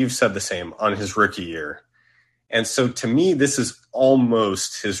you've said the same on his rookie year. And so to me, this is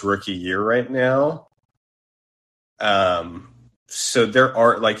almost his rookie year right now. So there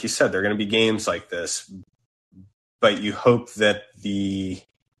are, like you said, there are going to be games like this, but you hope that the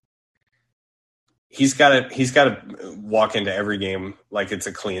he's got to walk into every game like it's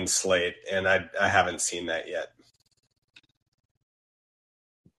a clean slate, and I haven't seen that yet.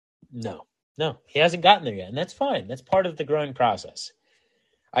 No, he hasn't gotten there yet, and that's fine. That's part of the growing process.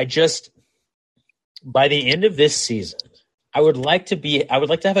 By the end of this season, I would like to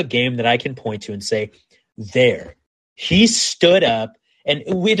have a game that I can point to and say, there, he stood up, and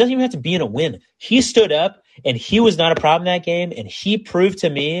it doesn't even have to be in a win. He stood up, and he was not a problem that game, and he proved to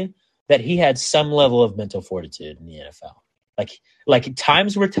me that he had some level of mental fortitude in the NFL. Like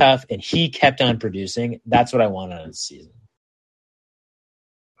times were tough, and he kept on producing. That's what I want out of the season.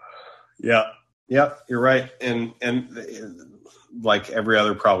 Yeah, you're right. And like every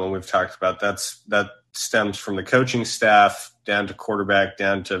other problem we've talked about, that stems from the coaching staff down to quarterback,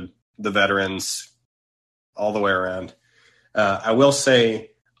 down to the veterans, all the way around. I will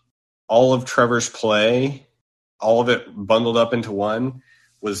say all of Trevor's play, all of it bundled up into one,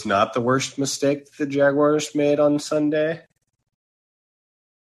 was not the worst mistake the Jaguars made on Sunday.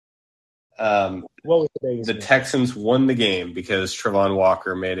 What was the biggest the Texans won the game because Travon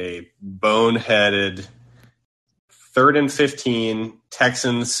Walker made a boneheaded 3rd and 15.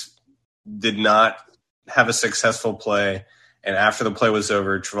 Texans did not have a successful play, and after the play was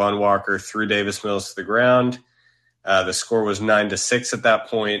over, Travon Walker threw Davis Mills to the ground. The score was 9-6 at that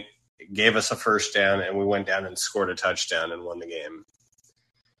point. It gave us a first down, and we went down and scored a touchdown and won the game.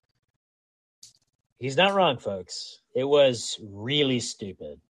 He's not wrong, folks. It was really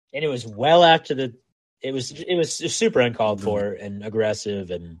stupid. And it was well after it was super uncalled for and aggressive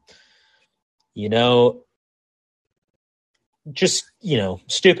and, just,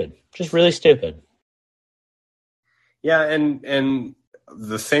 stupid, just really stupid. Yeah. And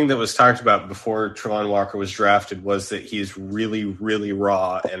the thing that was talked about before Travon Walker was drafted was that he's really, really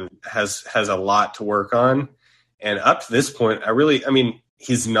raw and has a lot to work on. And up to this point,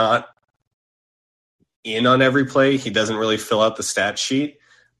 he's not in on every play. He doesn't really fill out the stat sheet.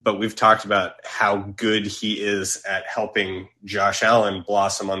 But we've talked about how good he is at helping Josh Allen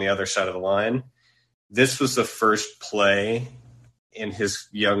blossom on the other side of the line. This was the first play in his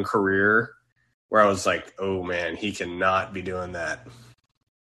young career where I was like, oh, man, he cannot be doing that.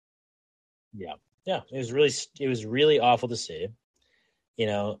 Yeah. Yeah. It was really awful to see. He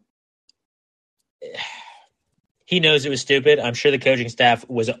knows it was stupid. I'm sure the coaching staff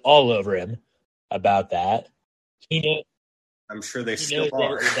was all over him about that. He knew. I'm sure they still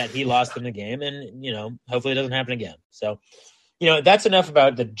are. That he lost in the game, and, hopefully it doesn't happen again. So, that's enough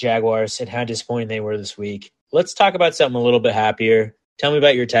about the Jaguars and how disappointing they were this week. Let's talk about something a little bit happier. Tell me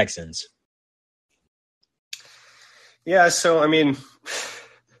about your Texans. Yeah, so,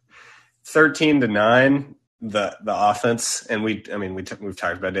 13-9, the offense, and we've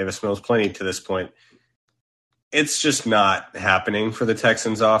talked about Davis Mills plenty to this point. It's just not happening for the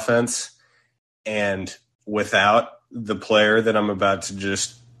Texans offense, and without the player that I'm about to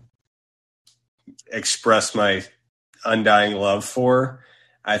just express my undying love for,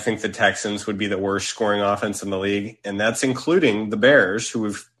 I think the Texans would be the worst scoring offense in the league, and that's including the Bears, who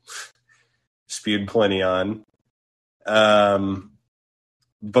we've spewed plenty on.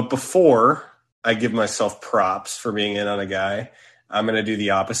 But before I give myself props for being in on a guy, I'm going to do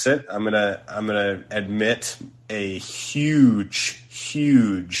the opposite. I'm going to admit a huge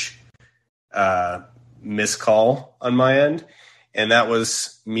miscall on my end, and that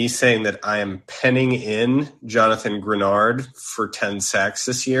was me saying that I am penning in Jonathan Grenard for 10 sacks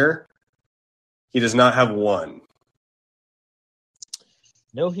this year. He does not have one.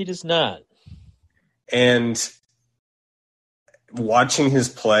 No, he does not. And watching his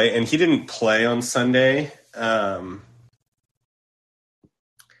play, and he didn't play on Sunday. I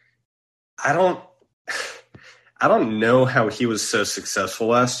don't know how he was so successful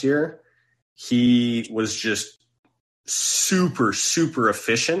last year. He was just super, super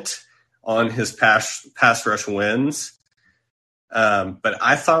efficient on his pass rush wins. But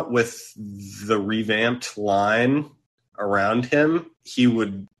I thought with the revamped line around him, he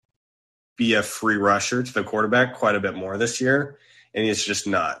would be a free rusher to the quarterback quite a bit more this year, and he's just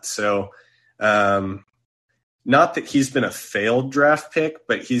not. So not that he's been a failed draft pick,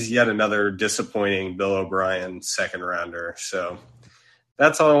 but he's yet another disappointing Bill O'Brien second rounder. So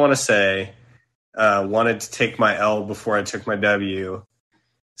that's all I want to say. Wanted to take my L before I took my W.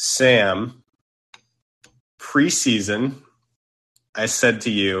 Sam, preseason, I said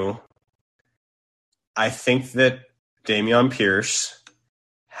to you, I think that Dameon Pierce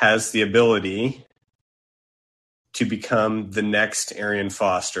has the ability to become the next Arian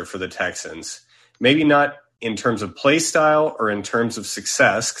Foster for the Texans. Maybe not in terms of play style or in terms of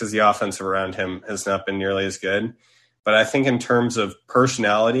success, because the offensive around him has not been nearly as good. But I think in terms of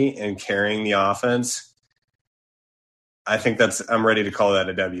personality and carrying the offense, I think I'm ready to call that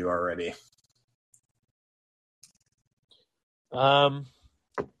a W already.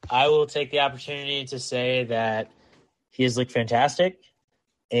 I will take the opportunity to say that he has looked fantastic,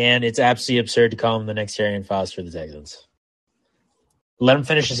 and it's absolutely absurd to call him the next Arian Foster for the Texans. Let him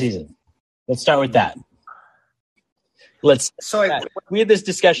finish the season. Let's start with that. We had this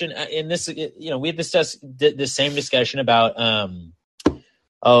discussion in this. We had the same discussion about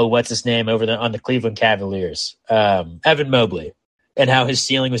what's his name over there on the Cleveland Cavaliers, Evan Mobley, and how his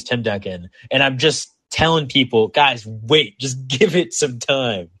ceiling was Tim Duncan. And I'm just telling people, guys, wait, just give it some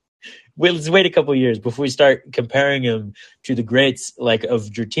time. Let's wait a couple of years before we start comparing him to the greats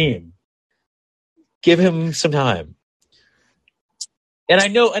of your team. Give him some time. And I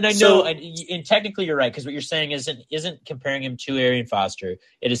know, and technically you're right, because what you're saying isn't comparing him to Arian Foster.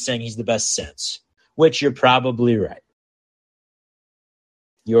 It is saying he's the best since, which you're probably right.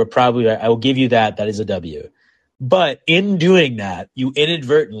 You're probably right. I will give you that. That is a W. But in doing that, you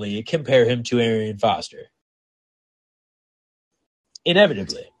inadvertently compare him to Arian Foster.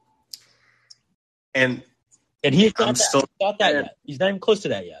 Inevitably. And he's not that yet. He's not even close to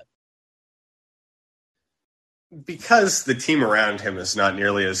that yet. Because the team around him is not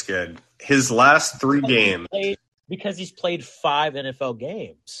nearly as good. His last 3 games. Because he's played 5 NFL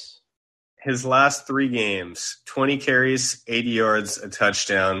games. His last 3 games, 20 carries, 80 yards, a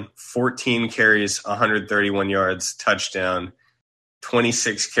touchdown, 14 carries, 131 yards, touchdown,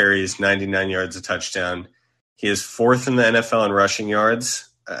 26 carries, 99 yards, a touchdown. He is 4th in the NFL in rushing yards.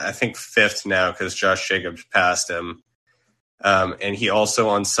 I think 5th now because Josh Jacobs passed him. And he also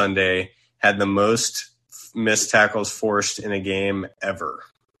on Sunday had the most missed tackles forced in a game ever.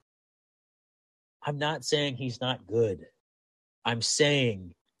 I'm not saying he's not good. I'm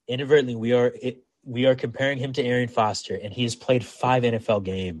saying inadvertently we are comparing him to Arian Foster, and he has played 5 NFL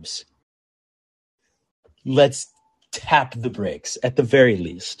games. Let's tap the brakes at the very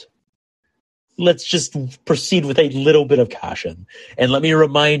least. Let's just proceed with a little bit of caution. And let me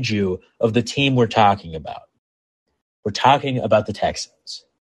remind you of the team we're talking about. We're talking about the Texans.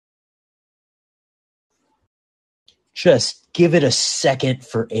 Just give it a second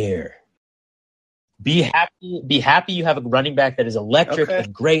for air. Be happy you have a running back that is electric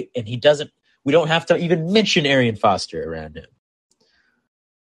and great, and we don't have to even mention Arian Foster around him.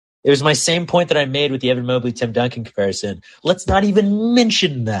 It was my same point that I made with the Evan Mobley, Tim Duncan comparison. Let's not even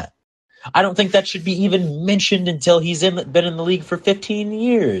mention that. I don't think that should be even mentioned until he's been in the league for 15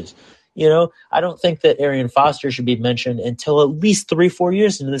 years. I don't think that Arian Foster should be mentioned until at least 3-4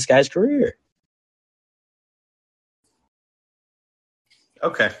 years into this guy's career.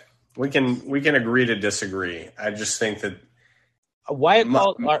 Okay. We can agree to disagree. I just think that Wyatt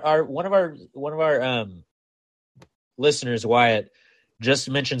called one of our listeners, Wyatt, just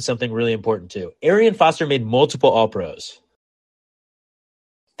mentioned something really important too. Arian Foster made multiple All-Pros.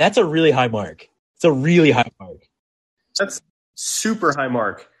 That's a really high mark. It's a really high mark. That's super high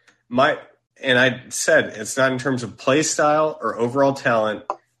mark. And I said it's not in terms of play style or overall talent.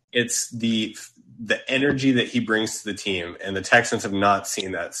 It's the energy that he brings to the team, and the Texans have not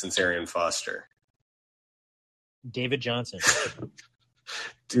seen that since Arian Foster. David Johnson.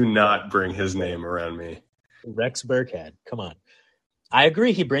 Do not bring his name around me. Rex Burkhead. Come on. I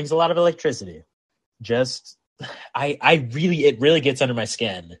agree. He brings a lot of electricity. It really gets under my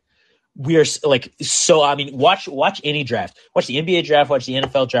skin. We are watch any draft. Watch the NBA draft, watch the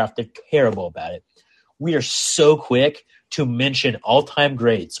NFL draft. They're terrible about it. We are so quick to mention all-time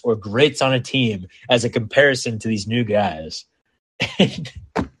greats or greats on a team as a comparison to these new guys. And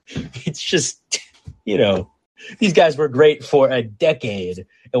it's just, these guys were great for a decade,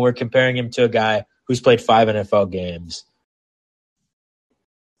 and we're comparing him to a guy who's played 5 NFL games.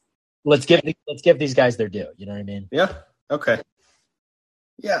 Let's give these guys their due. You know what I mean? Yeah. Okay.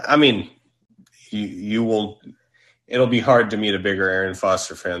 Yeah. I mean, you will. It'll be hard to meet a bigger Arian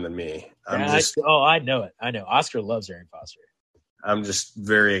Foster fan than me. I know it. I know. Oscar loves Arian Foster. I'm just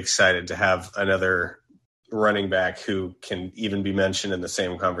very excited to have another running back who can even be mentioned in the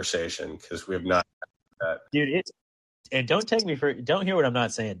same conversation because we have not had that. Dude, and don't hear what I'm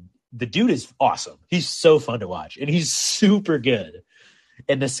not saying. The dude is awesome. He's so fun to watch, and he's super good.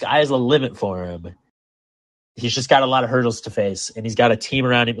 And the sky is the limit for him. He's just got a lot of hurdles to face, and he's got a team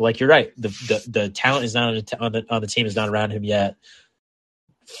around him. Like you're right, the talent is not on the team is not around him yet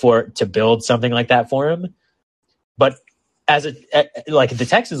to build something like that for him. But like the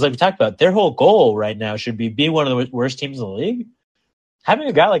Texans, like we talked about, their whole goal right now should be one of the worst teams in the league. Having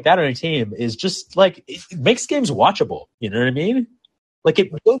a guy like that on a team is just like it makes games watchable. You know what I mean? Like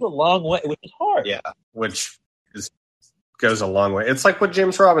it goes a long way, which is hard. Yeah, which is goes a long way. It's like what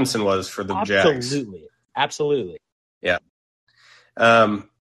James Robinson was for the Jags. Absolutely. Yeah.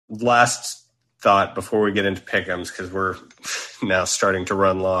 Last thought before we get into pick'ems, because we're now starting to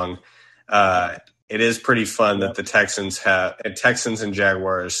run long. It is pretty fun that the Texans and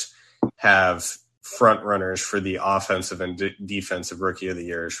Jaguars have front runners for the offensive and defensive rookie of the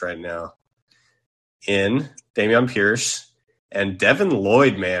years right now in Dameon Pierce and Devin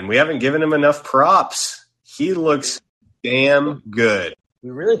Lloyd. Man, we haven't given him enough props. He looks damn good.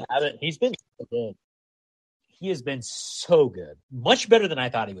 We really haven't. He's been so good. He has been so good. Much better than I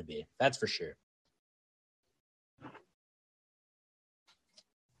thought he would be. That's for sure.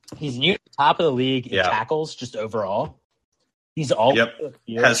 He's near the top of the league in tackles, just overall. He's all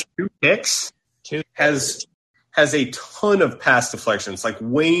has 2 picks. Has a ton of pass deflections, like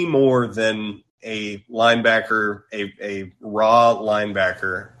way more than a linebacker, a raw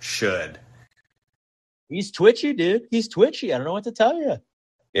linebacker should. He's twitchy, dude. He's twitchy. I don't know what to tell you.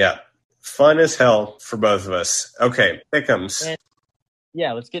 Yeah. Fun as hell for both of us. Okay, pick'ems.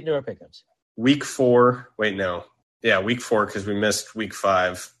 Yeah, let's get into our pick'ems. Week 4. Wait, no. Yeah, week 4 because we missed week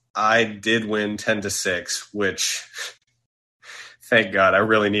 5. I did win 10-6, which, thank God, I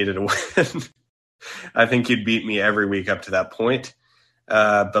really needed a win. I think you'd beat me every week up to that point.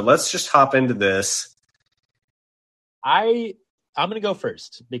 But let's just hop into this. I'm going to go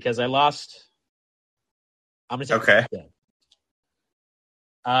first because I lost. I'm going to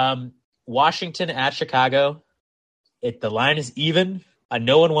take Washington at Chicago. The line is even.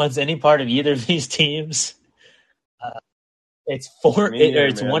 No one wants any part of either of these teams. It's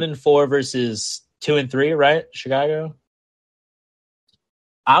 1-4 versus 2-3, right? Chicago.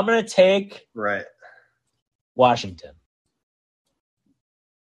 I'm going to take Washington.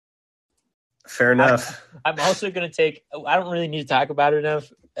 Fair enough. I'm also going to take – I don't really need to talk about it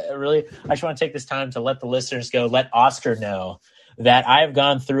enough, really. I just want to take this time to let the listeners go, let Oscar know that I have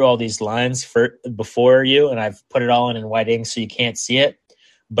gone through all these lines before you, and I've put it all in white ink so you can't see it.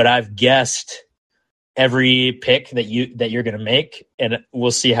 But I've guessed every pick that you're going to make, and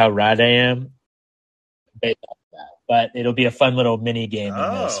we'll see how right I am based on that. But it'll be a fun little mini game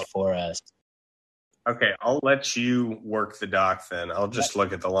in this for us. Okay, I'll let you work the doc then. I'll just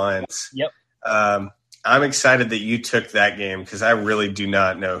look at the lines. Yep. I'm excited that you took that game because I really do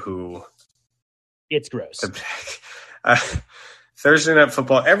not know who. It's gross. Thursday Night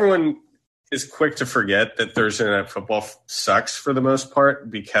Football. Everyone is quick to forget that Thursday Night Football sucks for the most part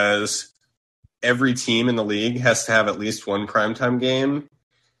because every team in the league has to have at least one primetime game,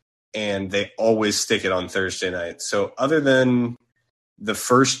 and they always stick it on Thursday night. So other than the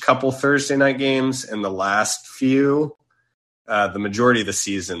first couple Thursday night games and the last few, the majority of the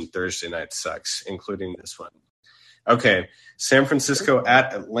season, Thursday night sucks, including this one. Okay, San Francisco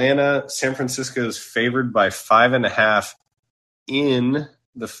at Atlanta. San Francisco is favored by 5.5 in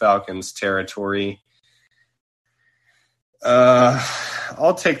the Falcons' territory.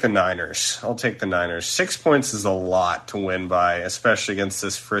 I'll take the Niners. 6 points is a lot to win by, especially against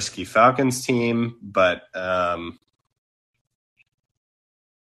this frisky Falcons team. But I'll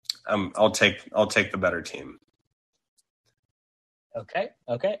take the better team. Okay.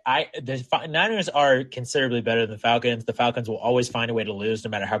 The Niners are considerably better than the Falcons. The Falcons will always find a way to lose, no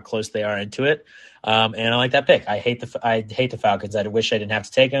matter how close they are into it. And I like that pick. I hate the Falcons. I wish I didn't have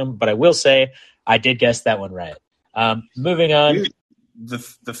to take them, but I will say I did guess that one right. Moving on. Dude,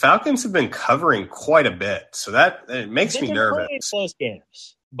 the Falcons have been covering quite a bit, so that it makes me nervous. Close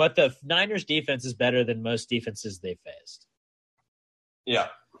games, but the Niners defense is better than most defenses they've faced. Yeah.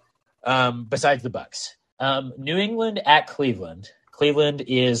 Besides the Bucks, New England at Cleveland. Cleveland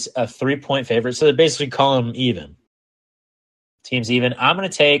is a 3-point favorite, so they basically call them even. Teams even. I'm going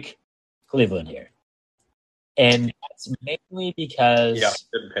to take Cleveland here, and that's mainly because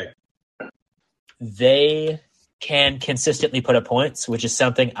good pick. They can consistently put up points, which is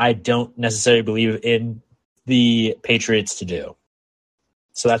something I don't necessarily believe in the Patriots to do.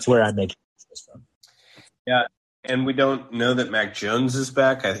 So that's where I'm making this from. Yeah, and we don't know that Mac Jones is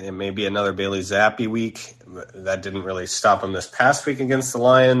back. It may be another Bailey Zappi week. That didn't really stop him this past week against the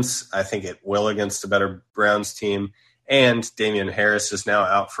Lions. I think it will against a better Browns team. And Damian Harris is now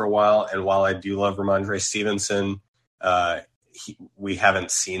out for a while. And while I do love Ramondre Stevenson, we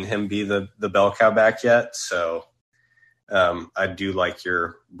haven't seen him be the bell cow back yet. So I do like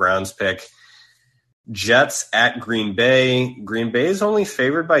your Browns pick. Jets at Green Bay. Green Bay is only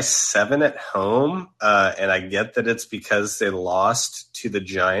favored by 7 at home. And I get that it's because they lost to the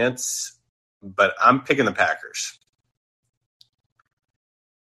Giants, but I'm picking the Packers.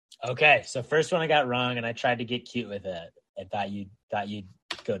 Okay. So first one I got wrong and I tried to get cute with it. I thought you'd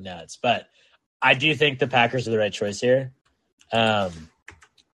go nuts, but I do think the Packers are the right choice here.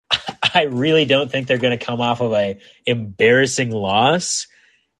 I really don't think they're going to come off of a embarrassing loss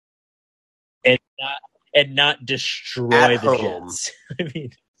and not destroy At the home. Jets. I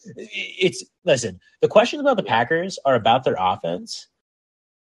mean, listen. The questions about the Packers are about their offense.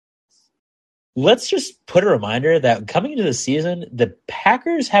 Let's just put a reminder that coming into the season, the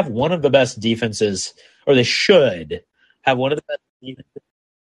Packers have one of the best defenses, or they should have one of the best defenses.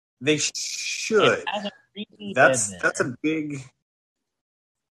 They should. That's a big.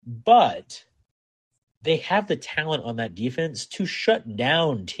 But they have the talent on that defense to shut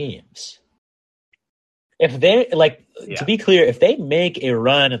down teams. If they to be clear, if they make a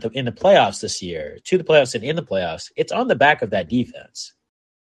run in the playoffs this year, to the playoffs and in the playoffs, it's on the back of that defense.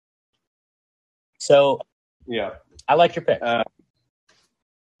 So, yeah, I like your pick.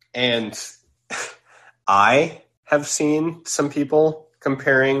 And I have seen some people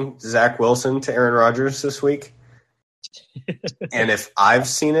comparing Zach Wilson to Aaron Rodgers this week. And if I've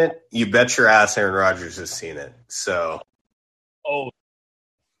seen it, you bet your ass Aaron Rodgers has seen it. So,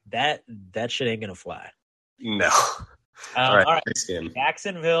 that shit ain't gonna fly. No. All right.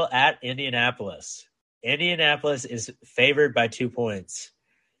 Jacksonville at Indianapolis. Indianapolis is favored by 2 points.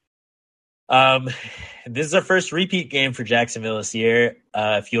 This is our first repeat game for Jacksonville this year.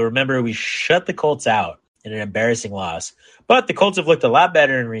 If you'll remember, we shut the Colts out in an embarrassing loss, but the Colts have looked a lot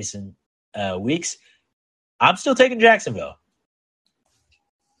better in recent weeks. I'm still taking Jacksonville.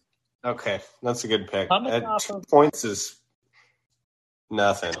 Okay, that's a good pick. 2 points is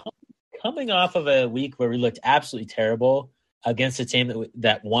nothing. Coming off of a week where we looked absolutely terrible against a team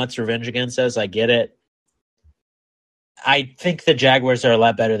that wants revenge against us, I get it. I think the Jaguars are a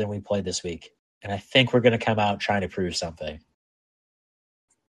lot better than we played this week, and I think we're going to come out trying to prove something.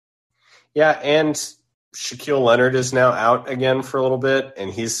 Yeah, and Shaquille Leonard is now out again for a little bit,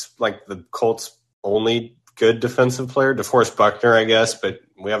 and he's like the Colts' only good defensive player. DeForest Buckner, I guess, but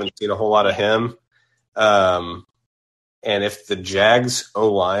we haven't seen a whole lot of him. And if the Jags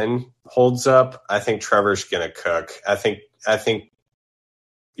O-line holds up, I think Trevor's going to cook. I think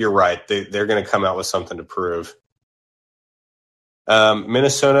you're right. They're going to come out with something to prove.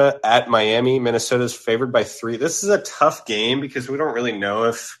 Minnesota at Miami. Minnesota's favored by 3. This is a tough game because we don't really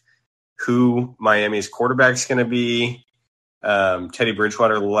know who Miami's quarterback's going to be. Teddy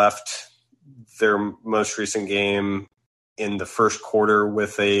Bridgewater left their most recent game in the first quarter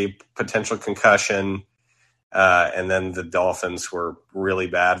with a potential concussion. And then the Dolphins were really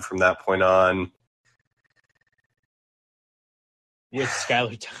bad from that point on. With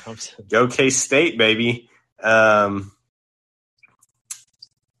Skylar Thompson. Go K-State, baby.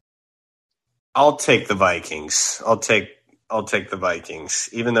 I'll take the Vikings. I'll take the Vikings,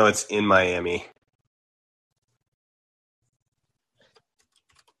 even though it's in Miami.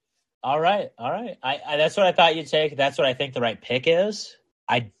 All right. I that's what I thought you'd take. That's what I think the right pick is.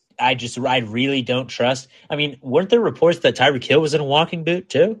 I really don't trust. I mean, weren't there reports that Tyreek Hill was in a walking boot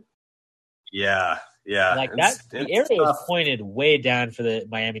too? Yeah. Like that, the area was pointed way down for the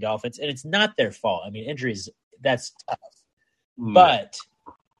Miami Dolphins, and it's not their fault. I mean, injuries, that's tough. But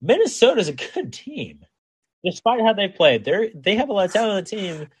Minnesota's a good team. Despite how they played, they have a lot of talent on the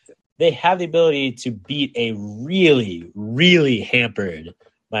team. They have the ability to beat a really, really hampered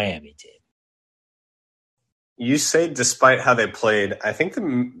Miami team. You say despite how they played, I think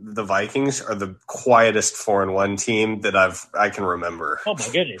the Vikings are the quietest 4-1 team that I can remember. Oh my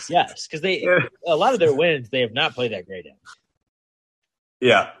goodness, yes, because a lot of their wins they have not played that great in.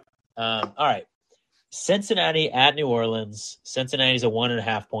 Yeah. All right, Cincinnati at New Orleans. Cincinnati's a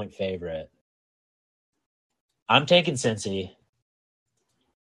 1.5 point favorite. I'm taking Cincy.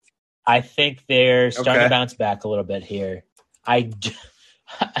 I think they're starting to bounce back a little bit here.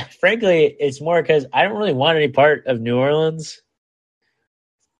 Frankly, it's more because I don't really want any part of New Orleans.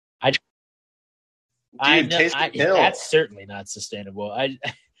 That's certainly not sustainable. I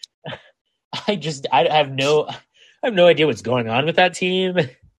have no idea what's going on with that team.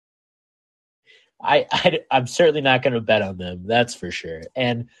 I'm certainly not going to bet on them. That's for sure.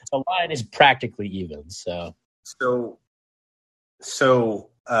 And the line is practically even. So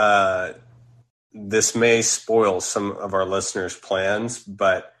this may spoil some of our listeners' plans,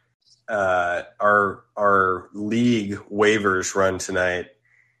 but our league waivers run tonight,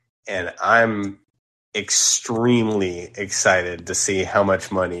 and I'm extremely excited to see how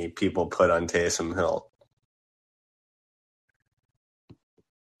much money people put on Taysom Hill.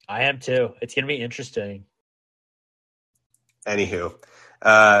 I am too. It's going to be interesting. Anywho,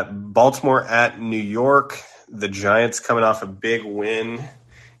 Baltimore at New York. The Giants coming off a big win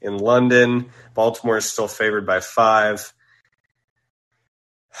in London. Baltimore is still favored by 5.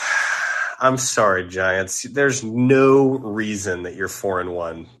 I'm sorry, Giants. There's no reason that you're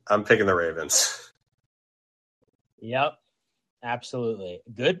 4-1. I'm picking the Ravens. Yep, absolutely.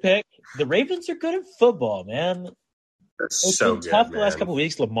 Good pick. The Ravens are good at football, man. They're It's so been good, tough man. the last couple of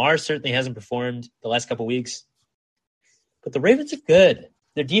weeks. Lamar certainly hasn't performed the last couple of weeks. But the Ravens are good.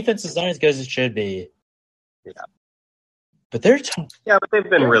 Their defense is not as good as it should be. Yeah. But they're tough. Yeah, but they've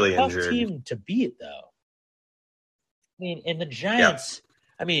been really a tough injured. team to beat, though. I mean, and the Giants,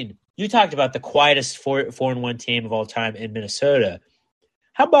 I mean, you talked about the quietest 4-1 team of all time in Minnesota.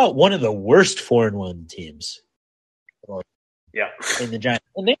 How about one of the worst 4-1 teams? Yeah. In the Giants.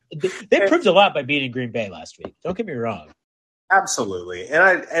 And they proved a lot by beating Green Bay last week. Don't get me wrong. Absolutely. And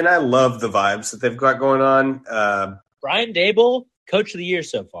I love the vibes that they've got going on. Brian Daboll, coach of the year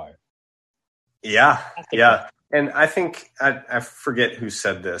so far. Yeah. And I think I forget who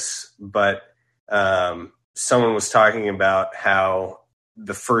said this, but someone was talking about how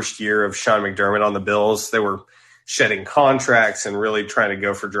the first year of Sean McDermott on the Bills, they were shedding contracts and really trying to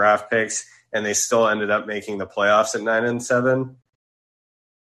go for draft picks, and they still ended up making the playoffs at 9-7.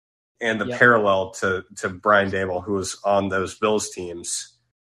 And the parallel to Brian Daboll, who was on those Bills teams,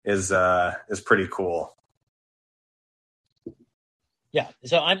 is pretty cool. Yeah,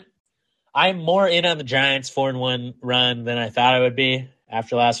 so I'm more in on the Giants 4-1 run than I thought I would be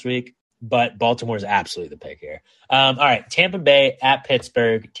after last week, but Baltimore is absolutely the pick here. All right, Tampa Bay at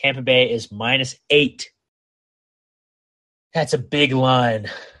Pittsburgh. Tampa Bay is -8. That's a big line,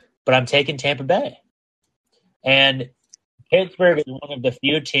 but I'm taking Tampa Bay. And Pittsburgh is one of the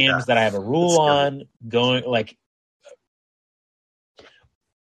few teams that I have a rule on going, like,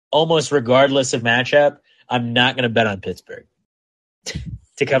 almost regardless of matchup, I'm not going to bet on Pittsburgh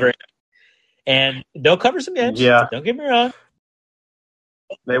to cover it. And they'll cover some games. Yeah. Don't get me wrong.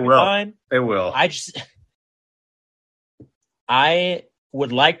 They will. Fine. They will. I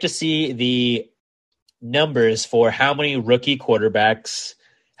would like to see the numbers for how many rookie quarterbacks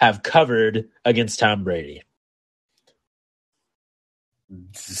have covered against Tom Brady.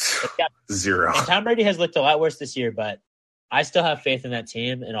 0. And Tom Brady has looked a lot worse this year, but I still have faith in that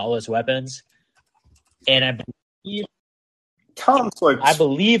team and all those weapons. And I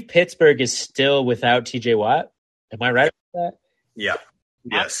believe Pittsburgh is still without TJ Watt. Am I right about that? Yeah.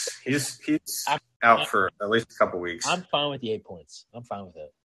 Yes. He's out for at least a couple weeks. I'm fine with the 8 points. I'm fine with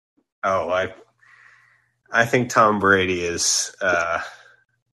it. Oh, I think Tom Brady is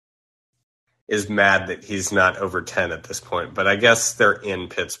mad that he's not over 10 at this point, but I guess they're in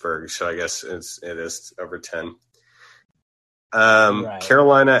Pittsburgh, so I guess it is over 10. Right.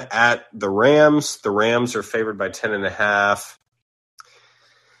 Carolina at the Rams. The Rams are favored by 10.5.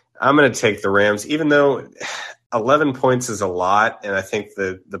 I'm going to take the Rams, even though 11 points is a lot, and I think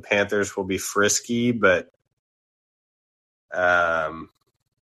the Panthers will be frisky, but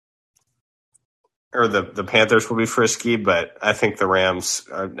or the Panthers will be frisky, but I think the Rams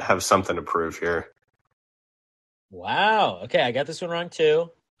have something to prove here. Wow. Okay, I got this one wrong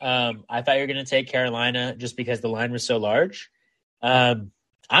too. I thought you were going to take Carolina just because the line was so large. I'm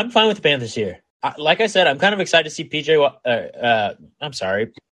fine with the Panthers here. Like I said, I'm kind of excited to see I'm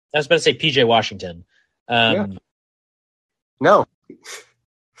sorry. I was about to say PJ Washington. No.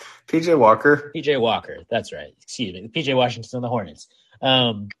 PJ Walker. PJ Walker. That's right. Excuse me. PJ Washington on the Hornets.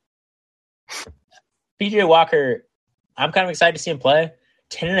 PJ Walker, I'm kind of excited to see him play.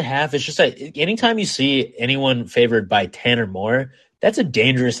 10.5 is just anytime you see anyone favored by 10 or more, that's a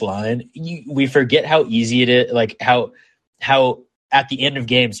dangerous line. We forget how easy it is, like how at the end of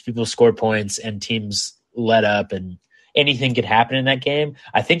games people score points and teams let up and anything could happen in that game.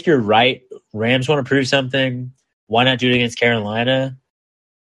 I think you're right. Rams want to prove something. Why not do it against Carolina?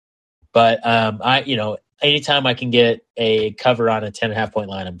 But anytime I can get a cover on a 10.5 point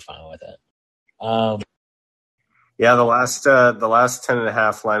line, I'm fine with it. Yeah, the last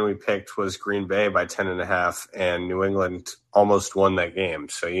 10.5 line we picked was Green Bay by 10.5, and New England almost won that game.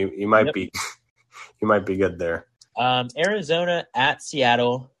 So you might be you might be good there. Arizona at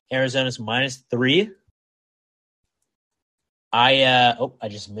Seattle. Arizona's -3. I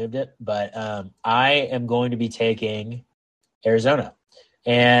just moved it, but I am going to be taking Arizona,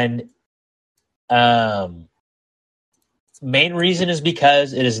 and main reason is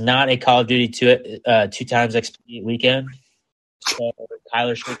because it is not a Call of Duty 2 times XP weekend, so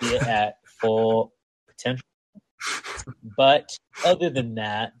Kyler should be at full potential. But other than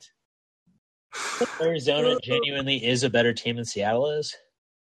that, Arizona genuinely is a better team than Seattle is.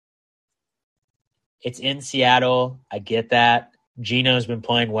 It's in Seattle. I get that. Geno's been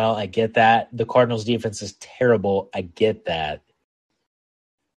playing well. I get that. The Cardinals' defense is terrible. I get that.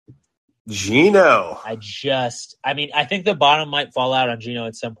 Gino. I think the bottom might fall out on Gino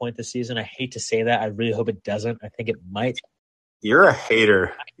at some point this season. I hate to say that. I really hope it doesn't. I think it might. You're a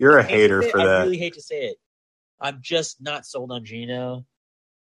hater. You're a hater for that. I really hate to say it. I'm just not sold on Gino.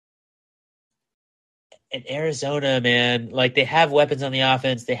 And Arizona, man, like they have weapons on the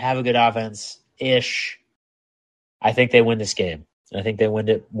offense. They have a good offense-ish. I think they win this game. I think they win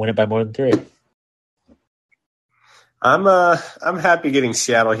it by more than 3. I'm happy getting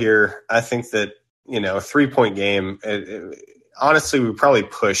Seattle here. I think that, a 3-point game. Honestly, we probably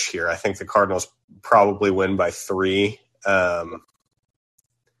push here. I think the Cardinals probably win by 3. Yeah.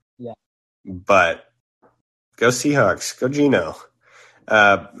 But go Seahawks. Go Gino.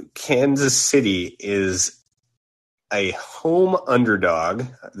 Kansas City is a home underdog.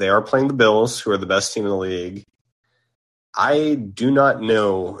 They are playing the Bills, who are the best team in the league. I do not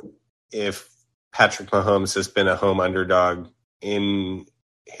know if Patrick Mahomes has been a home underdog in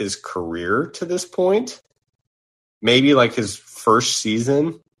his career to this point. Maybe like his first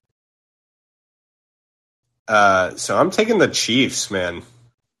season. So I'm taking the Chiefs, man.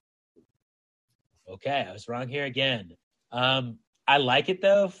 Okay, I was wrong here again. I like it,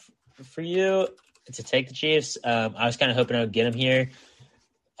 though, for you to take the Chiefs. I was kind of hoping I would get them here.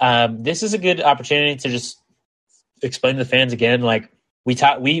 This is a good opportunity to just explain to the fans again. Like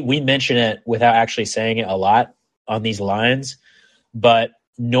we mention it without actually saying it a lot on these lines, but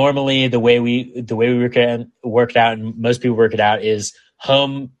normally the way we work it out, and most people work it out, is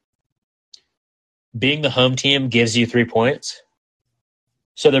being the home team gives you 3 points.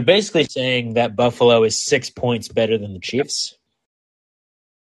 So they're basically saying that Buffalo is 6 points better than the Chiefs.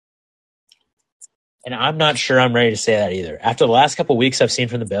 And I'm not sure I'm ready to say that either. After the last couple of weeks I've seen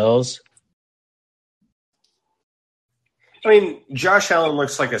from the Bills. I mean, Josh Allen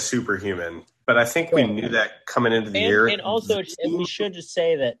looks like a superhuman, but I think we knew that coming into the year. And also, we should just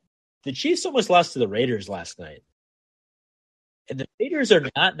say that the Chiefs almost lost to the Raiders last night. And the Raiders are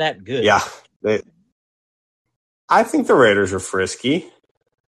not that good. Yeah. I think the Raiders are frisky.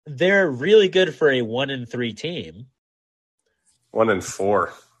 They're really good for a 1-3 team.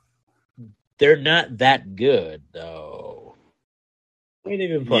 1-4. They're not that good, though. Where they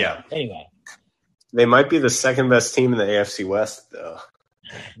even play? Yeah. Anyway. They might be the second best team in the AFC West, though.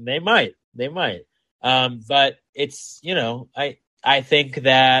 They might. But it's, I think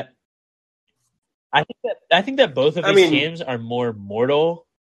that both of these teams are more mortal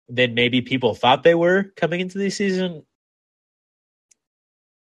than maybe people thought they were coming into the season.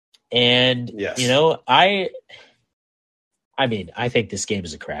 And yes. I think this game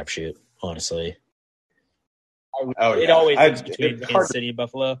is a crapshoot, honestly. It always is between Kansas City and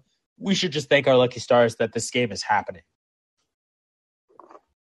Buffalo. We should just thank our lucky stars that this game is happening.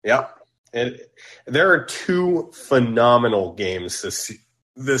 Yeah. And there are 2 phenomenal games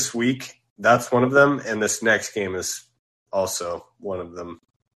this week. That's one of them. And this next game is also one of them.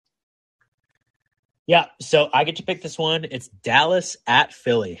 Yeah. So I get to pick this one. It's Dallas at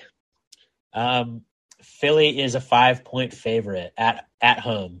Philly. Philly is a 5-point favorite at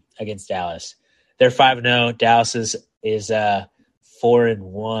home against Dallas. They're 5-0. Dallas is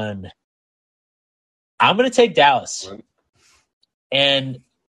 4-1. I'm going to take Dallas. And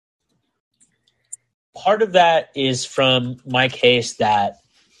part of that is from my case that,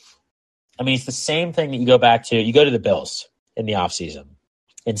 it's the same thing that you go back to. You go to the Bills in the offseason.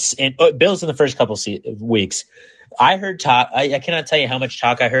 And Bills in the first couple weeks. I heard talk. I cannot tell you how much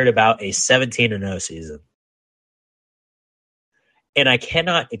talk I heard about a 17-0 season. And I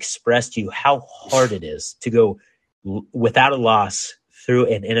cannot express to you how hard it is to go without a loss through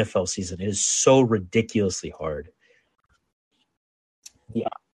an NFL season. It is so ridiculously hard. Yeah.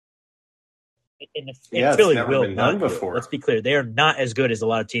 And Philly it's never will been not done before. Let's be clear. They are not as good as a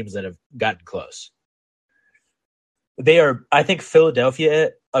lot of teams that have gotten close. They are. I think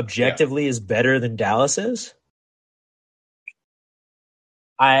Philadelphia objectively is better than Dallas is.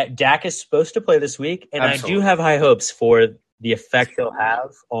 Dak is supposed to play this week, and Absolutely. I do have high hopes for the effect he'll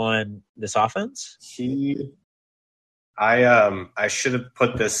have on this offense. I should have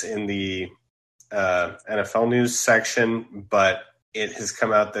put this in the NFL news section, but it has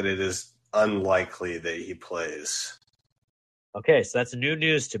come out that it is unlikely that he plays. Okay, so that's new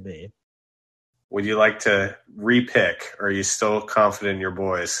news to me. Would you like to repick, or are you still confident in your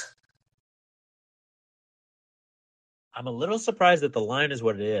boys? I'm a little surprised that the line is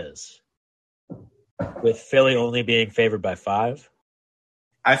what it is, with Philly only being favored by 5.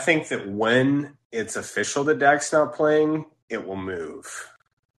 I think that when it's official that Dak's not playing, it will move.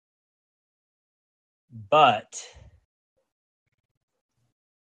 But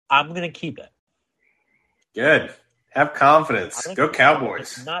I'm going to keep it. Good. Have confidence. Go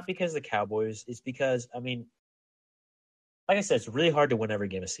Cowboys. It's not because of the Cowboys. It's because, I mean, like I said, it's really hard to win every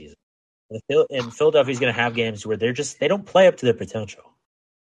game of season. And Philadelphia's going to have games where they don't play up to their potential.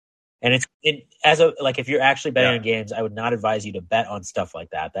 And if you're actually betting on games, I would not advise you to bet on stuff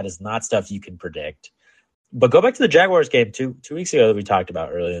like that. That is not stuff you can predict. But go back to the Jaguars game 2 weeks ago that we talked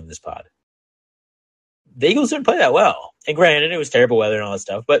about earlier in this pod. The Eagles didn't play that well. And granted, it was terrible weather and all that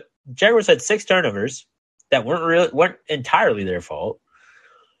stuff, but Jaguars had 6 turnovers that weren't entirely their fault.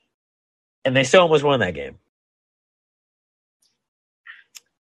 And they still almost won that game.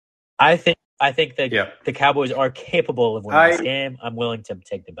 I think that the Cowboys are capable of winning this game. I'm willing to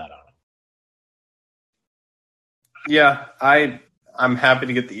take the bet on it. Yeah, I'm happy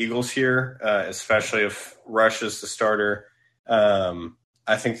to get the Eagles here, especially if Rush is the starter.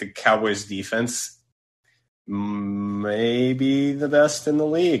 I think the Cowboys defense may be the best in the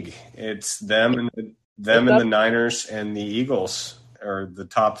league. It's them and the Niners and the Eagles are the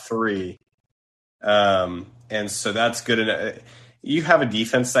top 3. And so that's good enough. You have a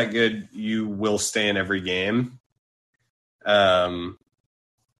defense that good, you will stay in every game.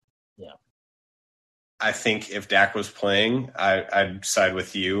 I think if Dak was playing, I'd side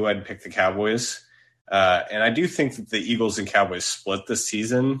with you. I'd pick the Cowboys. And I do think that the Eagles and Cowboys split the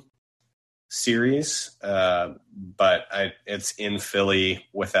season series. But it's in Philly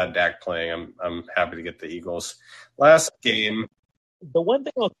without Dak playing. I'm happy to get the Eagles. Last game. The one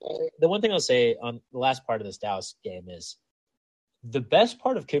thing I'll say on the last part of this Dallas game is the best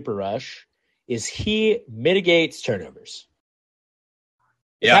part of Cooper Rush is he mitigates turnovers.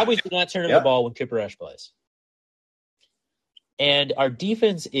 The Cowboys do not turn over the ball when Cooper Rush plays. And our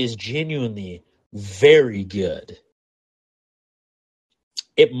defense is genuinely very good.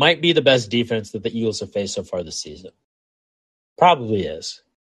 It might be the best defense that the Eagles have faced so far this season. Probably is.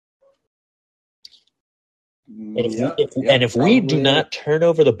 And if we do not turn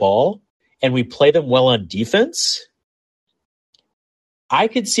over the ball and we play them well on defense, I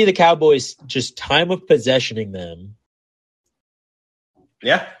could see the Cowboys just time of possessioning them.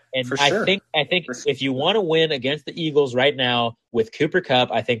 Yeah, and for sure. I think if you want to win against the Eagles right now with Cooper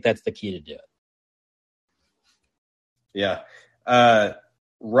Kupp, I think that's the key to do it. Yeah.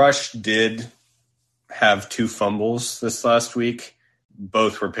 Rush did have 2 fumbles this last week.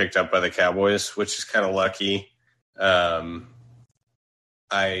 Both were picked up by the Cowboys, which is kind of lucky.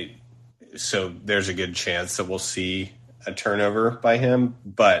 So there's a good chance that we'll see a turnover by him,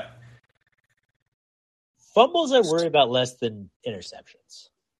 but fumbles I worry about less than interceptions.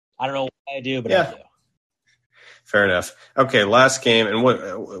 I don't know why I do, but I do. Fair enough. Okay, last game, and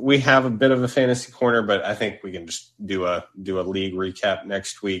we have a bit of a fantasy corner, but I think we can just do a league recap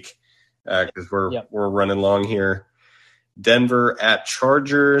next week because we're running long here. Denver at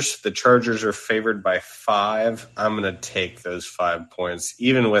Chargers. The Chargers are favored by 5. I'm going to take those 5 points,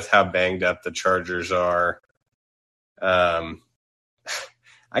 even with how banged up the Chargers are. I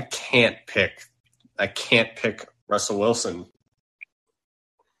can't pick Russell Wilson.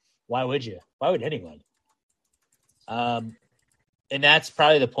 Why would you? Why would anyone? And that's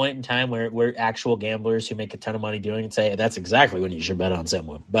probably the point in time where actual gamblers who make a ton of money doing it say that's exactly when you should bet on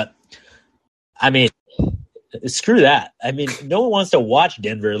someone. But I mean, screw that. I mean, no one wants to watch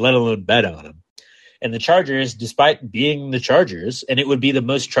Denver, let alone bet on them. And the Chargers, despite being the Chargers, and it would be the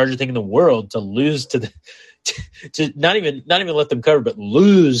most Charger thing in the world to lose to the to not even let them cover, but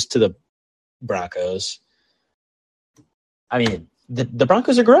lose to the Broncos. I mean, the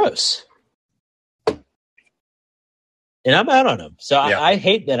Broncos are gross. And I'm out on them. So I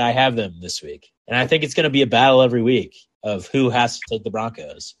hate that I have them this week. And I think it's going to be a battle every week of who has to take the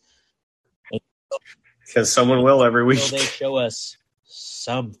Broncos. Because someone will every week. They show us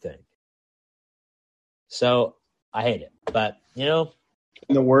something. So I hate it. But, in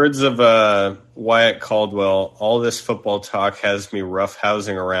the words of Wyatt Caldwell, all this football talk has me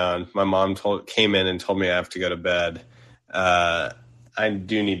roughhousing around. My mom came in and told me I have to go to bed. I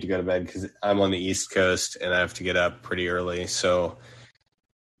do need to go to bed because I'm on the East Coast and I have to get up pretty early. So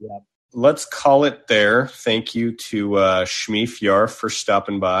let's call it there. Thank you to Shmeef Yarf for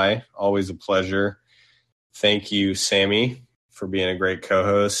stopping by. Always a pleasure. Thank you, Sammy, for being a great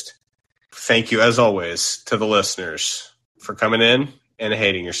co-host. Thank you, as always, to the listeners for coming in and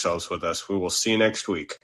hating yourselves with us. We will see you next week.